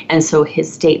children. And so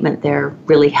his statement there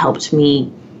really helped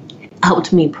me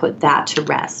put that to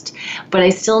rest. But I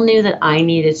still knew that I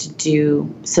needed to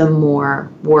do some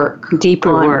more work.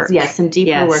 Deeper work. Yes, some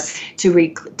deeper work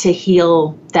to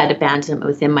heal that abandonment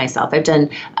within myself. I've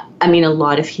done, a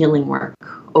lot of healing work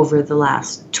over the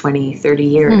last 20, 30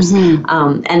 years.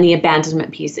 And the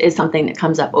abandonment piece is something that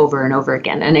comes up over and over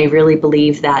again. And I really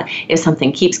believe that if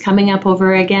something keeps coming up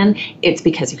over again, it's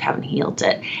because you haven't healed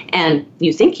it. And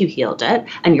you think you healed it,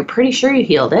 and you're pretty sure you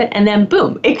healed it, and then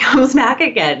boom, it comes back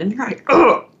again. And you're like,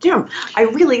 oh, damn, I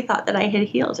really thought that I had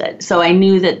healed it. So I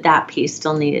knew that piece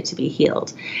still needed to be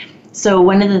healed. So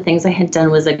one of the things I had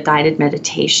done was a guided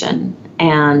meditation,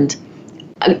 and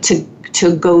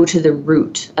to go to the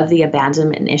root of the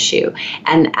abandonment issue.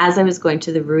 And as I was going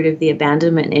to the root of the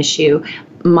abandonment issue,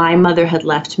 my mother had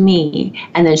left me,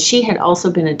 and then she had also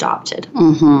been adopted.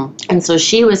 And so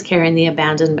she was carrying the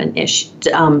abandonment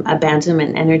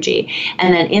abandonment energy.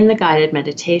 And then in the guided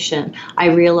meditation, I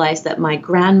realized that my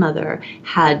grandmother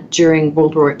had, during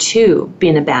World War II,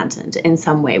 been abandoned in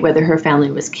some way, whether her family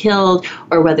was killed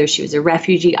or whether she was a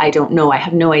refugee. I don't know. I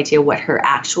have no idea what her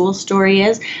actual story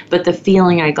is, but the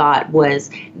feeling I got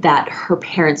was that her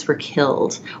parents were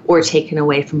killed or taken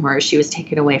away from her. She was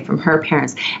taken away from her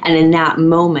parents. And in that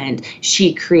moment,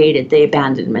 she created the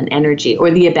abandonment energy, or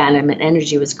the abandonment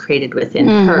energy was created within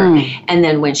her. And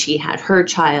then when she had her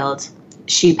child,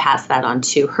 she passed that on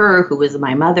to her, who was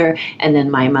my mother, and then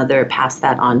my mother passed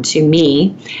that on to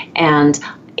me. And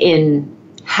in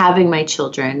having my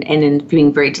children and in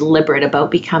being very deliberate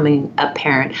about becoming a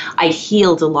parent, I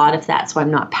healed a lot of that. So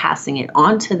I'm not passing it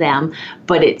on to them,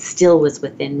 but it still was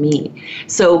within me.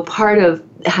 So part of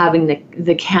having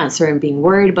the cancer and being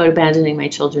worried about abandoning my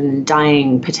children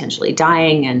and potentially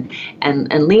dying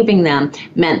and leaving them,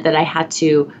 meant that I had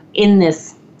to, in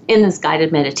this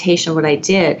guided meditation, what I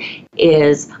did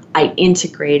is I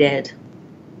integrated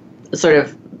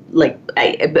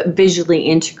I visually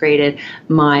integrated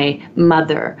my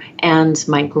mother and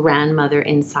my grandmother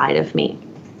inside of me.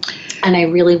 And I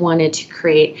really wanted to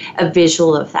create a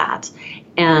visual of that.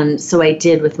 And so I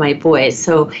did with my boys.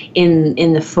 So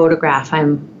in the photograph,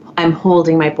 I'm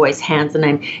holding my boys' hands,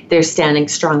 and they're standing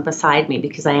strong beside me,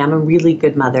 because I am a really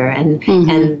good mother,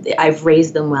 and I've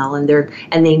raised them well, and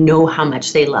they know how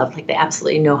much they love. Like, they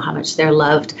absolutely know how much they're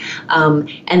loved. And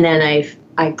then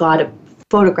I got a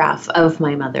photograph of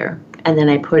my mother, and then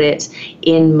I put it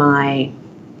in my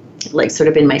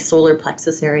in my solar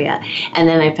plexus area. And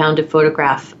then I found a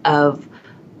photograph of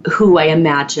who I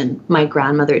imagine my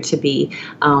grandmother to be,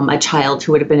 a child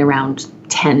who would have been around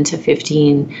 10 to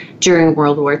 15 during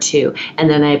World War II. And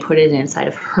then I put it inside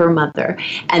of her mother.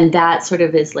 And that sort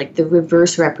of is like the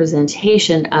reverse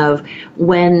representation of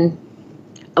when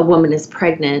a woman is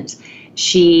pregnant,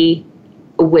 she,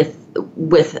 with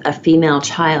a female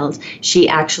child, she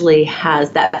actually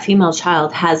that female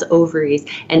child has ovaries,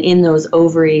 and in those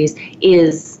ovaries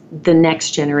is the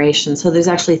next generation. So there's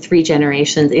actually 3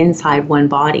 generations inside one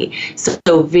body.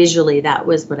 So visually, that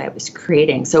was what I was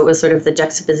creating. So it was sort of the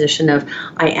juxtaposition of,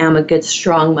 I am a good,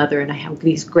 strong mother, and I have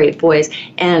these great boys,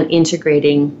 and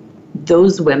integrating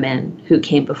those women who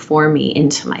came before me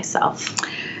into myself.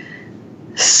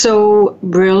 So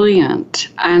brilliant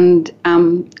and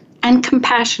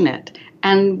compassionate.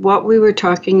 And what we were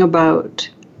talking about,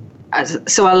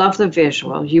 so I love the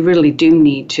visual. You really do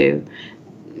need to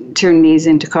turn these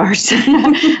into cards.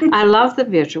 I love the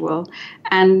visual,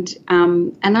 and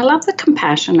I love the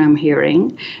compassion I'm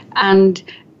hearing. And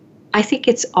I think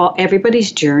it's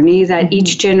everybody's journey, that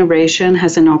each generation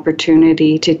has an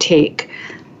opportunity to take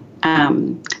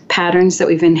patterns that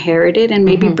we've inherited and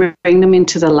maybe bring them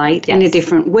into the light in a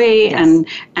different way.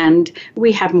 And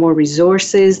we have more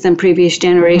resources than previous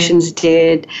generations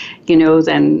did,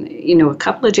 than a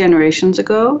couple of generations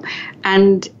ago.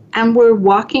 And we're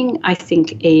walking, I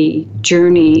think, a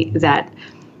journey that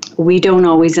we don't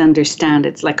always understand.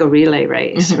 It's like a relay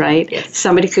race, right? Yes.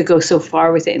 Somebody could go so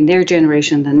far with it in their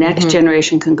generation. The next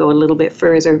generation can go a little bit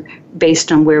further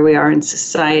based on where we are in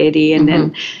society. And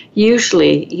then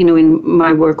usually, in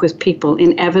my work with people,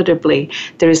 inevitably,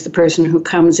 there's the person who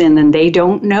comes in and they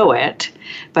don't know it,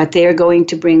 but they're going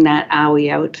to bring that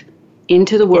owie out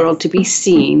into the world to be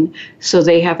seen, so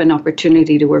they have an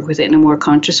opportunity to work with it in a more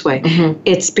conscious way.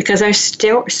 It's because our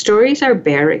stories are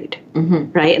buried,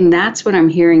 right? And that's what I'm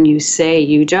hearing you say.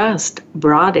 You just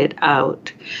brought it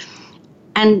out.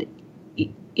 And,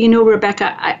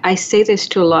 Rebecca, I say this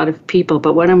to a lot of people,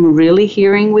 but what I'm really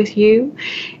hearing with you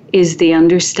is the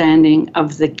understanding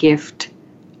of the gift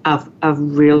of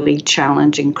really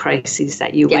challenging crises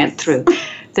that you went through.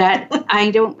 That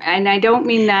I don't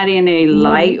mean that in a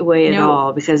light way at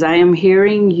all, because I am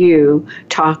hearing you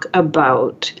talk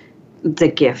about the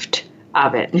gift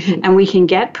of it. And we can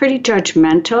get pretty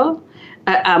judgmental.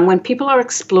 When people are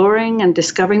exploring and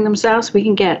discovering themselves, we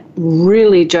can get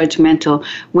really judgmental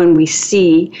when we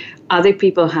see other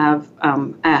people have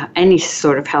any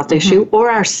sort of health issue or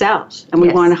ourselves, and we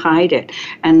want to hide it.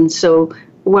 And so,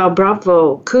 well,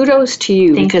 bravo, kudos to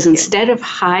you, because instead of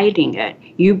hiding it,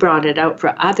 you brought it out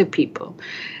for other people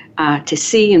to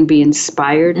see and be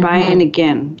inspired by. And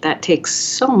again, that takes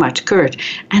so much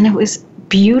courage. And it was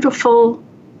beautiful,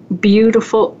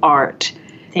 beautiful art.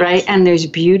 Right? And there's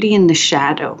beauty in the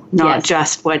shadow, not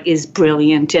just what is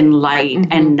brilliant and light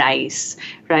and nice,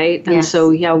 right? And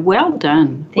so, well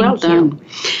done. Well done.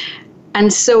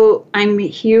 And so I'm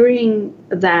hearing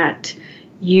that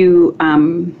you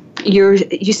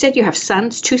said you have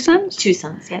sons, 2 sons? 2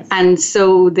 sons, yes. And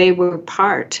so they were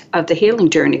part of the healing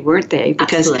journey, weren't they?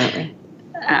 Because absolutely.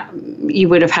 You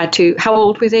would have had to. How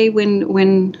old were they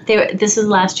when they were? This is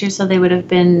last year, so they would have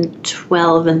been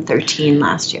 12 and 13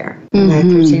 last year. And they're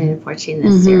 13 and 14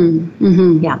 this year.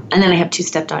 Yeah, and then I have 2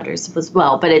 stepdaughters as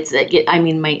well. But it's, I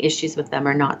mean, my issues with them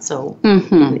are not so.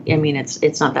 I mean,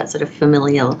 it's not that sort of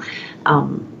familial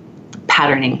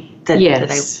patterning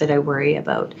that I worry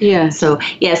about. Yeah. So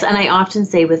yes, and I often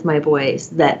say with my boys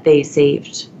that they've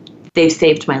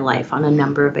saved my life on a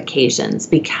number of occasions,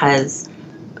 because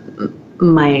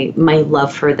my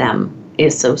love for them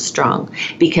is so strong.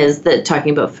 Because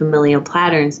talking about familial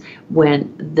patterns,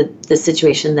 when the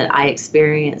situation that I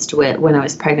experienced when I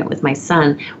was pregnant with my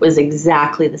son was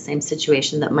exactly the same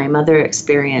situation that my mother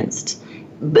experienced.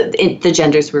 But the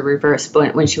genders were reversed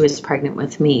when she was pregnant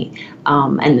with me,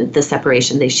 and the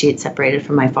separation, she had separated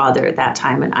from my father at that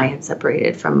time, and I had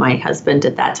separated from my husband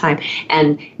at that time.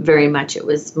 And very much it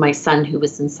was my son who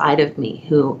was inside of me,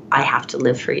 who I have to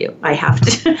live for you. I have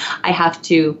to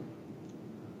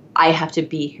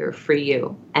be here for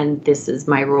you, and this is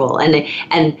my role. And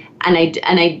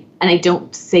I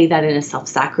don't say that in a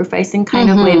self-sacrificing kind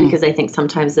of way, because I think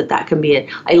sometimes that can be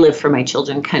I live for my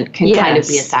children can kind of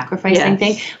be a sacrificing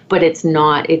thing, but it's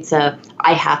not. It's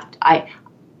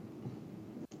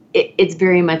it's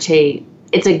very much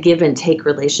it's a give and take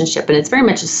relationship, and it's very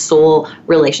much a soul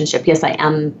relationship. Yes, I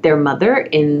am their mother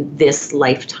in this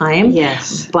lifetime.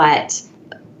 Yes, but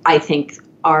I think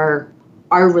our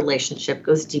relationship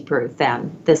goes deeper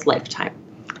than this lifetime.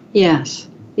 Yes.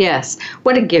 Yes.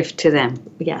 What a gift to them.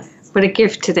 Yes. What a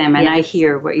gift to them. And I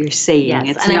hear what you're saying.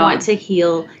 Yes. I want to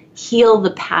heal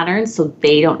the patterns so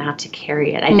they don't have to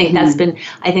carry it. I think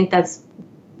that's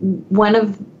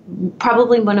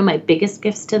probably one of my biggest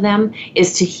gifts to them,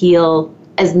 is to heal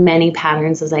as many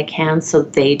patterns as I can so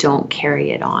they don't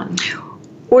carry it on.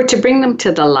 Or to bring them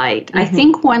to the light. I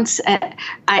think once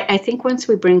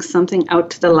we bring something out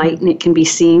to the light and it can be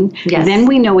seen, then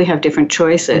we know we have different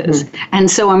choices.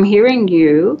 And so I'm hearing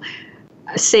you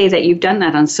say that you've done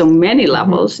that on so many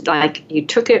levels. Like you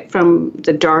took it from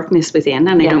the darkness within,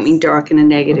 and I don't mean dark in a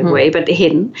negative way, but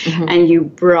hidden, and you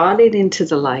brought it into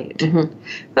the light.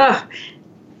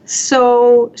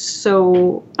 So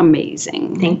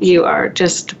amazing. Thank you. You are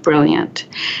just brilliant.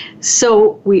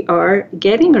 So we are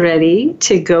getting ready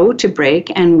to go to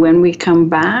break, and when we come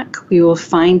back, we will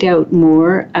find out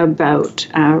more about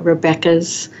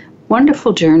Rebecca's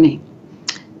wonderful journey.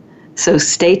 So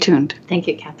stay tuned. Thank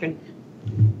you, Catherine.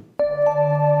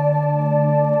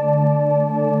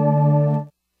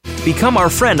 Become our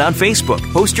friend on Facebook.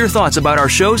 Post your thoughts about our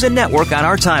shows and network on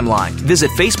our timeline. Visit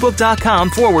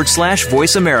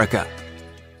facebook.com/Voice America.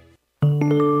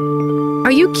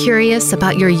 Are you curious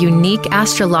about your unique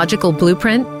astrological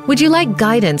blueprint? Would you like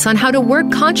guidance on how to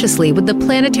work consciously with the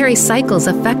planetary cycles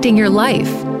affecting your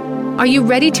life? Are you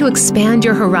ready to expand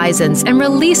your horizons and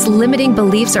release limiting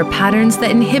beliefs or patterns that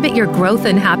inhibit your growth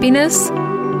and happiness?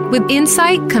 With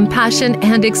insight, compassion,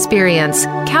 and experience,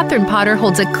 Catherine Potter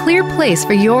holds a clear place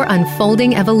for your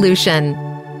unfolding evolution.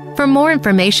 For more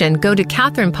information, go to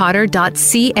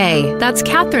catherinepotter.ca. That's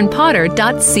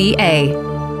catherinepotter.ca.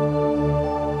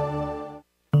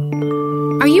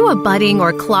 Are you a budding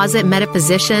or closet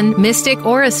metaphysician, mystic,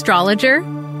 or astrologer?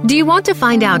 Do you want to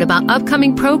find out about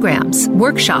upcoming programs,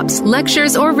 workshops,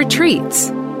 lectures, or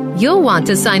retreats? You'll want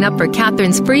to sign up for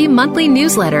Catherine's free monthly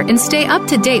newsletter and stay up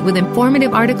to date with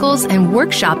informative articles and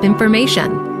workshop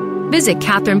information. Visit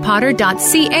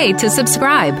catherinepotter.ca to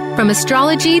subscribe. From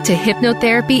astrology to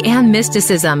hypnotherapy and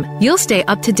mysticism, you'll stay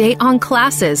up to date on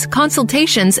classes,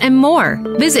 consultations, and more.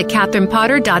 Visit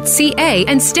catherinepotter.ca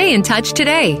and stay in touch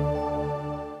today.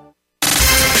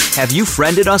 Have you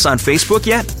friended us on Facebook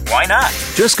yet? Why not?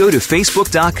 Just go to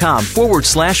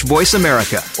facebook.com/Voice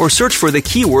America or search for the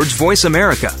keywords Voice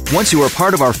America. Once you are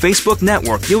part of our Facebook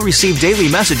network, you'll receive daily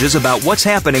messages about what's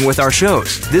happening with our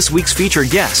shows, this week's featured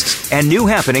guests, and new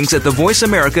happenings at the Voice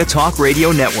America Talk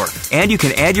Radio Network. And you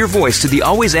can add your voice to the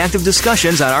always active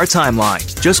discussions on our timeline.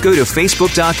 Just go to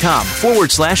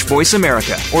facebook.com/Voice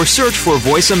America or search for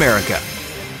Voice America.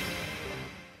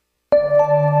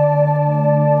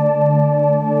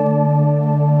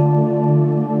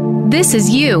 This is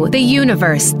You, the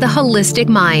Universe, the Holistic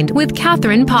Mind with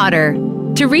Catherine Potter.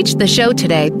 To reach the show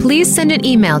today, please send an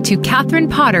email to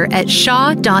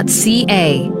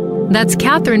catherinepotter@shaw.ca. That's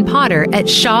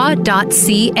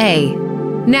catherinepotter@shaw.ca.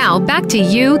 Now, back to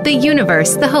You, the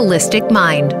Universe, the Holistic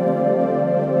Mind.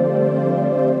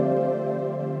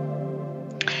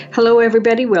 Hello,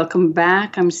 everybody. Welcome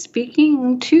back. I'm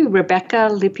speaking to Rebecca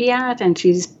Lippiatt, and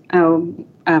she's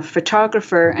a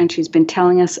photographer, and she's been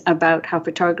telling us about how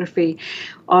photography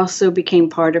also became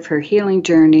part of her healing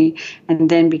journey and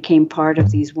then became part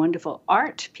of these wonderful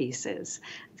art pieces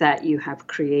that you have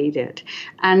created.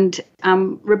 And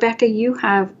Rebecca, you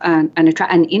have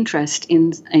an interest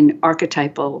in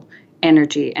archetypal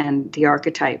energy and the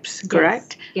archetypes,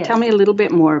 correct? Yes. Tell me a little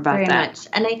bit more about Very that. much.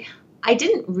 And I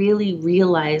didn't really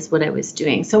realize what I was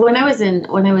doing. So when I was in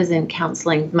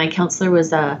counseling, my counselor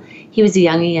was he was a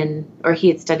Jungian, or he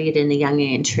had studied in the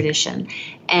Jungian tradition,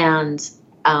 and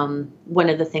one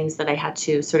of the things that I had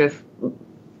to sort of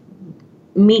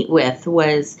meet with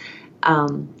was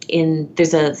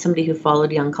there's somebody who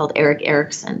followed Jung called Erik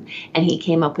Erikson, and he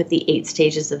came up with the 8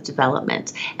 stages of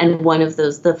development. And one of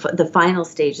those, the final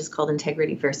stage, is called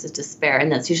integrity versus despair,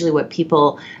 and that's usually what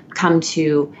people come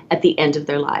to at the end of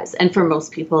their lives. And for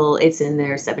most people, it's in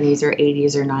their 70s or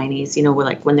 80s or 90s.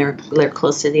 Like when they're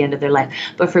close to the end of their life.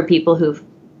 But for people who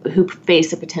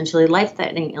face a potentially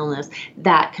life-threatening illness,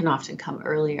 that can often come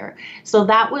earlier. So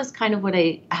that was kind of what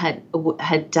I had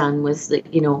done, was that,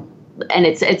 and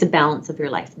it's a balance of your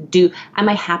life. Am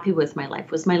I happy with my life?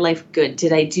 Was my life good?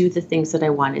 Did I do the things that I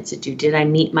wanted to do? Did I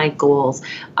meet my goals?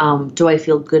 Do I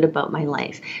feel good about my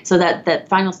life? So that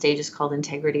final stage is called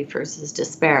integrity versus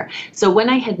despair. So when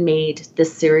I had made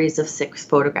this series of 6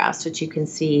 photographs, which you can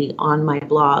see on my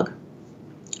blog,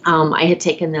 I had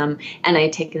taken them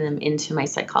into my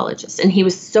psychologist, and he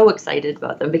was so excited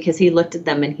about them because he looked at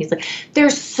them and he's like,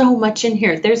 there's so much in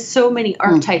here. There's so many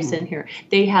archetypes in here.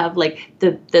 They have like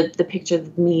the picture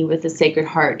of me with the Sacred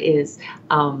Heart is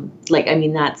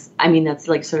that's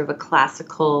like sort of a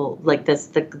classical, like that's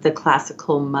the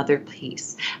classical mother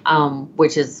piece,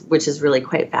 which is really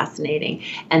quite fascinating.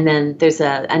 And then there's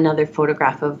another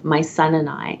photograph of my son and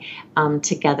I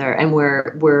together, and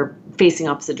we're facing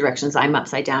opposite directions. I'm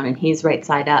upside down and he's right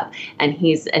side up, and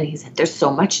he's there's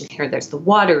so much in here. There's the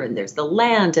water, and there's the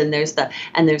land, and there's the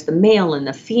male and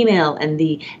the female, and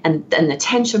the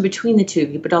tension between the two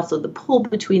of you, but also the pull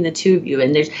between the two of you.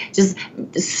 And there's just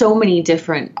so many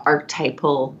different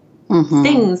archetypal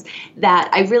things that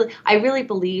I really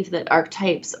believe that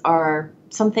archetypes are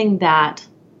something that,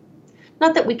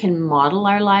 not that we can model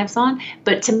our lives on,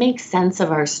 but to make sense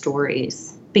of our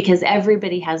stories. Because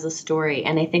everybody has a story.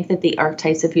 And I think that the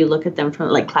archetypes, if you look at them from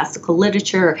like classical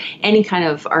literature or any kind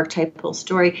of archetypal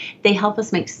story, they help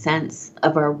us make sense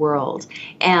of our world.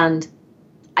 And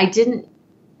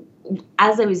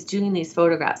as I was doing these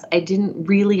photographs, I didn't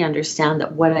really understand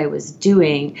that what I was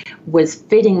doing was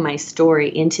fitting my story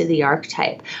into the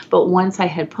archetype. But once I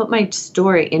had put my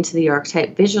story into the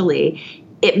archetype visually,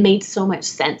 it made so much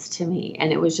sense to me.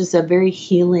 And it was just a very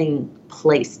healing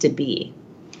place to be.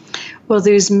 Well,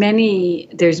 there's many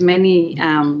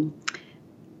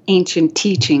ancient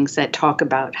teachings that talk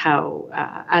about how,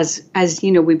 as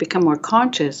we become more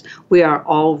conscious, we are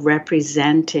all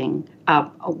representing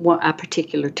a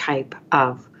particular type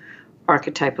of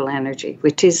archetypal energy,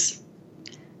 which is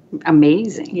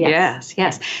amazing. Yes.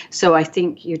 So I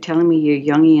think you're telling me your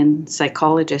Jungian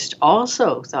psychologist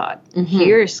also thought,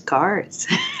 here's cards.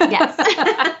 Yes.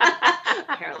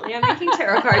 Apparently, I'm making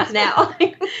tarot cards now.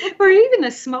 Or even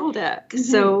a small deck.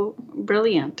 So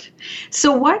brilliant.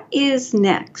 So what is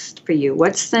next for you?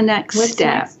 What's the next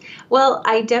step? Next? Well,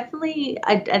 I definitely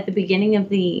at the beginning of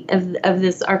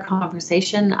this our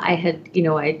conversation, I had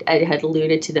I had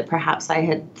alluded to that perhaps I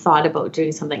had thought about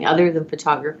doing something other than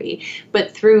photography,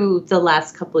 but through the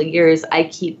last couple of years, I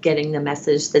keep getting the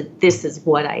message that this is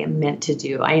what I am meant to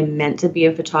do. I am meant to be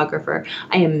a photographer.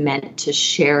 I am meant to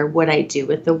share what I do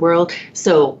with the world.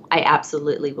 So I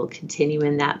absolutely will continue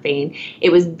in that vein.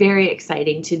 It was very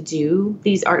exciting to do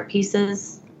these art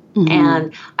pieces,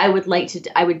 and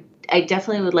I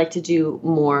definitely would like to do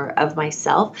more of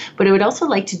myself, but I would also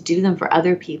like to do them for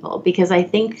other people, because I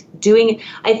think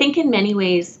in many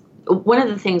ways, one of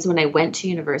the things when I went to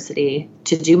university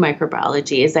to do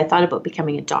microbiology is I thought about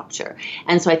becoming a doctor.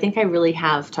 And so I think I really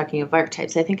have, talking of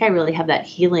archetypes, I think I really have that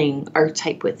healing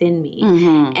archetype within me.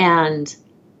 And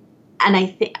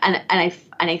I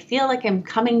feel like I'm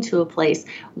coming to a place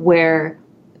where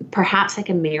perhaps I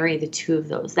can marry the two of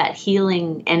those, that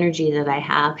healing energy that I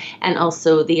have and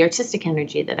also the artistic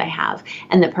energy that I have,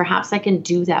 and that perhaps I can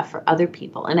do that for other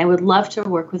people. And I would love to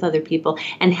work with other people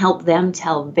and help them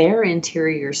tell their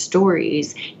interior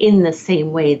stories in the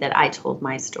same way that I told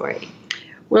my story.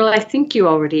 Well, I think you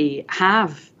already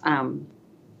have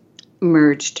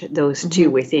merged those two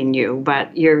within you,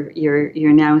 but you're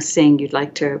now saying you'd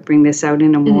like to bring this out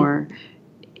in a more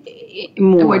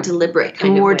deliberate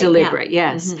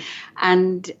yes.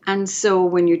 And so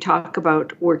when you talk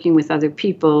about working with other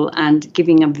people and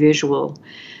giving a visual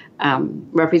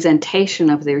representation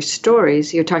of their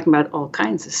stories, you're talking about all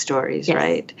kinds of stories,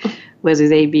 right? Whether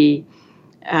they be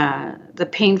the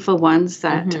painful ones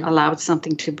that allowed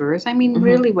something to birth. I mean,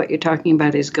 really what you're talking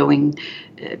about is going,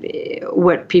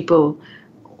 what people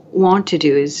want to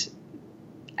do is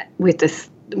with the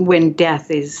when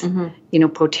death is,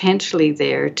 potentially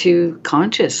there, to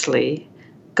consciously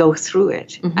go through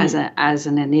it as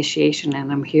an initiation.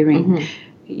 And I'm hearing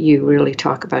you really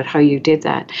talk about how you did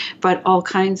that. But all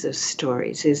kinds of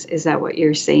stories. Is that what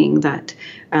you're saying? That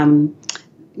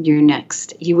you're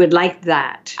next. You would like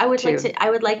that. I would like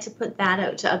to put that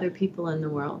out to other people in the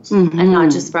world, and not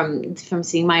just from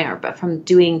seeing my art, but from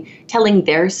telling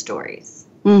their stories.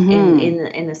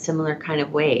 In a similar kind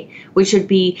of way, which would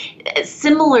be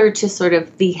similar to sort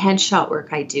of the headshot work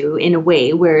I do in a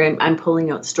way where I'm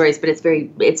pulling out stories, but it's very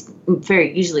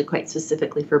usually quite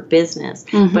specifically for business.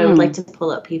 But I would like to pull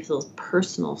out people's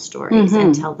personal stories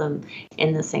and tell them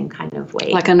in the same kind of way,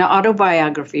 like an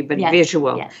autobiography, but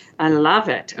visual. Yes. I love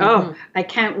it. Oh, I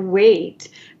can't wait.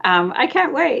 I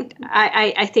can't wait.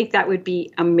 I think that would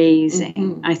be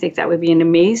amazing. I think that would be an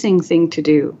amazing thing to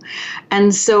do.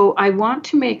 And so I want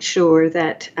to make sure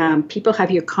that people have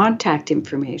your contact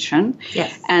information.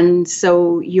 Yes. And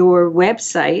so your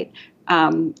website,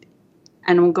 and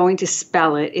I'm going to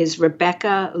spell it, is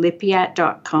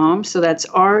RebeccaLippiatt.com. So that's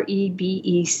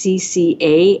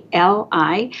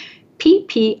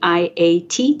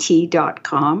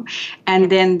RebeccaLippiatt.com,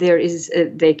 and then there is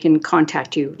they can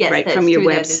contact you from your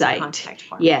website.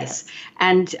 Yes.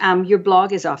 And your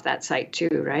blog is off that site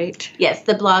too, right? Yes,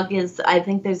 the blog is. I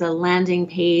think there's a landing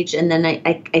page, and then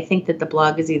I think that the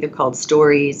blog is either called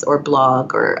Stories or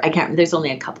Blog, or I can't. There's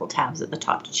only a couple tabs at the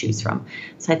top to choose from,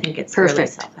 so I think it's fairly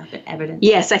self-evident.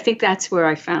 Yes, I think that's where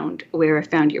I found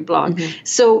your blog.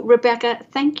 So Rebecca,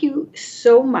 thank you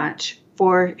so much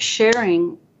for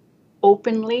sharing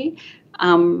openly.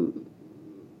 I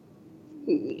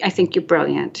think you're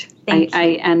brilliant. Thank you.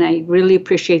 And I really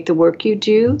appreciate the work you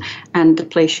do and the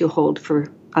place you hold for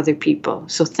other people.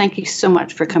 So thank you so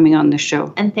much for coming on the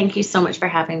show. And thank you so much for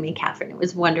having me, Catherine. It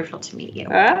was wonderful to meet you.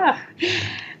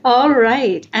 All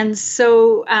right. And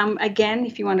so, again,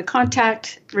 if you want to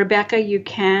contact Rebecca, you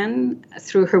can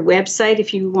through her website.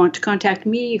 If you want to contact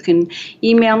me, you can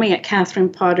email me at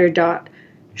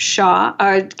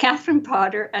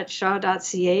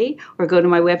catherinepotter@shaw.ca, or go to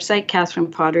my website,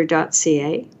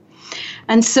 catherinepotter.ca.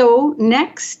 And so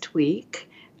next week,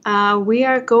 we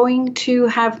are going to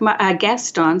have a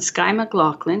guest on, Skye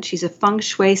McLaughlin. She's a feng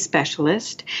shui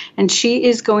specialist, and she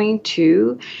is going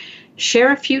to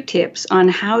share a few tips on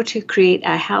how to create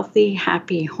a healthy,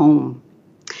 happy home.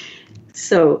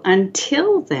 So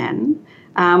until then,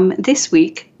 this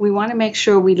week, we want to make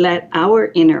sure we let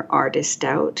our inner artist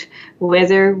out,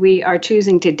 whether we are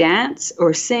choosing to dance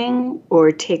or sing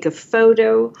or take a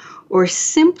photo or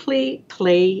simply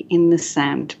play in the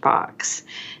sandbox.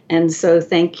 And so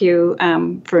thank you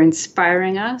for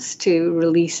inspiring us to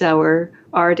release our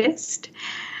artist,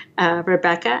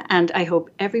 Rebecca, and I hope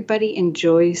everybody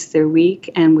enjoys their week,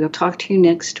 and we'll talk to you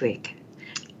next week.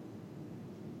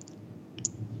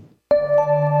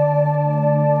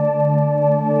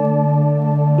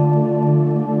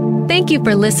 Thank you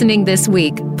for listening this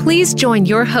week. Please join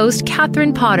your host,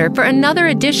 Catherine Potter, for another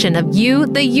edition of You,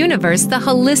 the Universe, the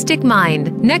Holistic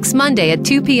Mind, next Monday at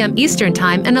 2 p.m. Eastern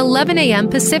Time and 11 a.m.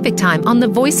 Pacific Time on the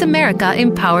Voice America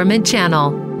Empowerment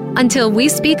Channel. Until we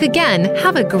speak again,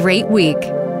 have a great week.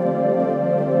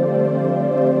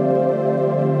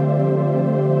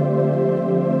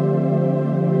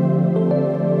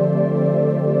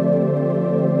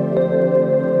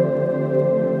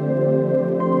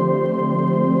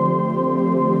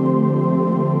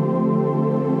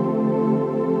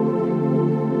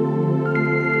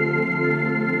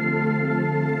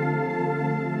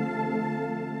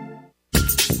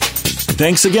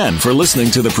 Thanks again for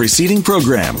listening to the preceding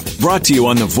program, brought to you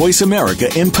on the Voice America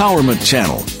Empowerment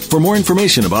Channel. For more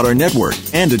information about our network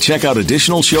and to check out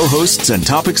additional show hosts and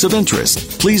topics of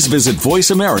interest, please visit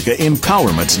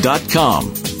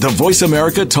voiceamericaempowerment.com. The Voice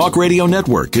America Talk Radio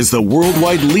Network is the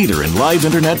worldwide leader in live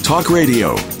Internet talk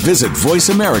radio. Visit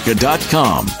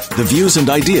voiceamerica.com. The views and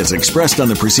ideas expressed on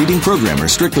the preceding program are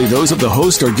strictly those of the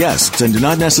host or guests and do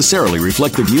not necessarily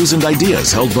reflect the views and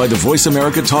ideas held by the Voice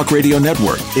America Talk Radio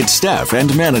Network, its staff,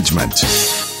 and management.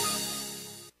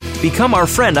 Become our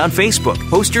friend on Facebook.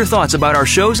 Post your thoughts about our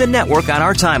shows and network on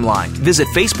our timeline. Visit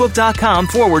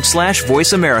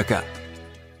facebook.com/Voice America.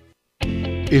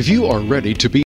 If you are ready to be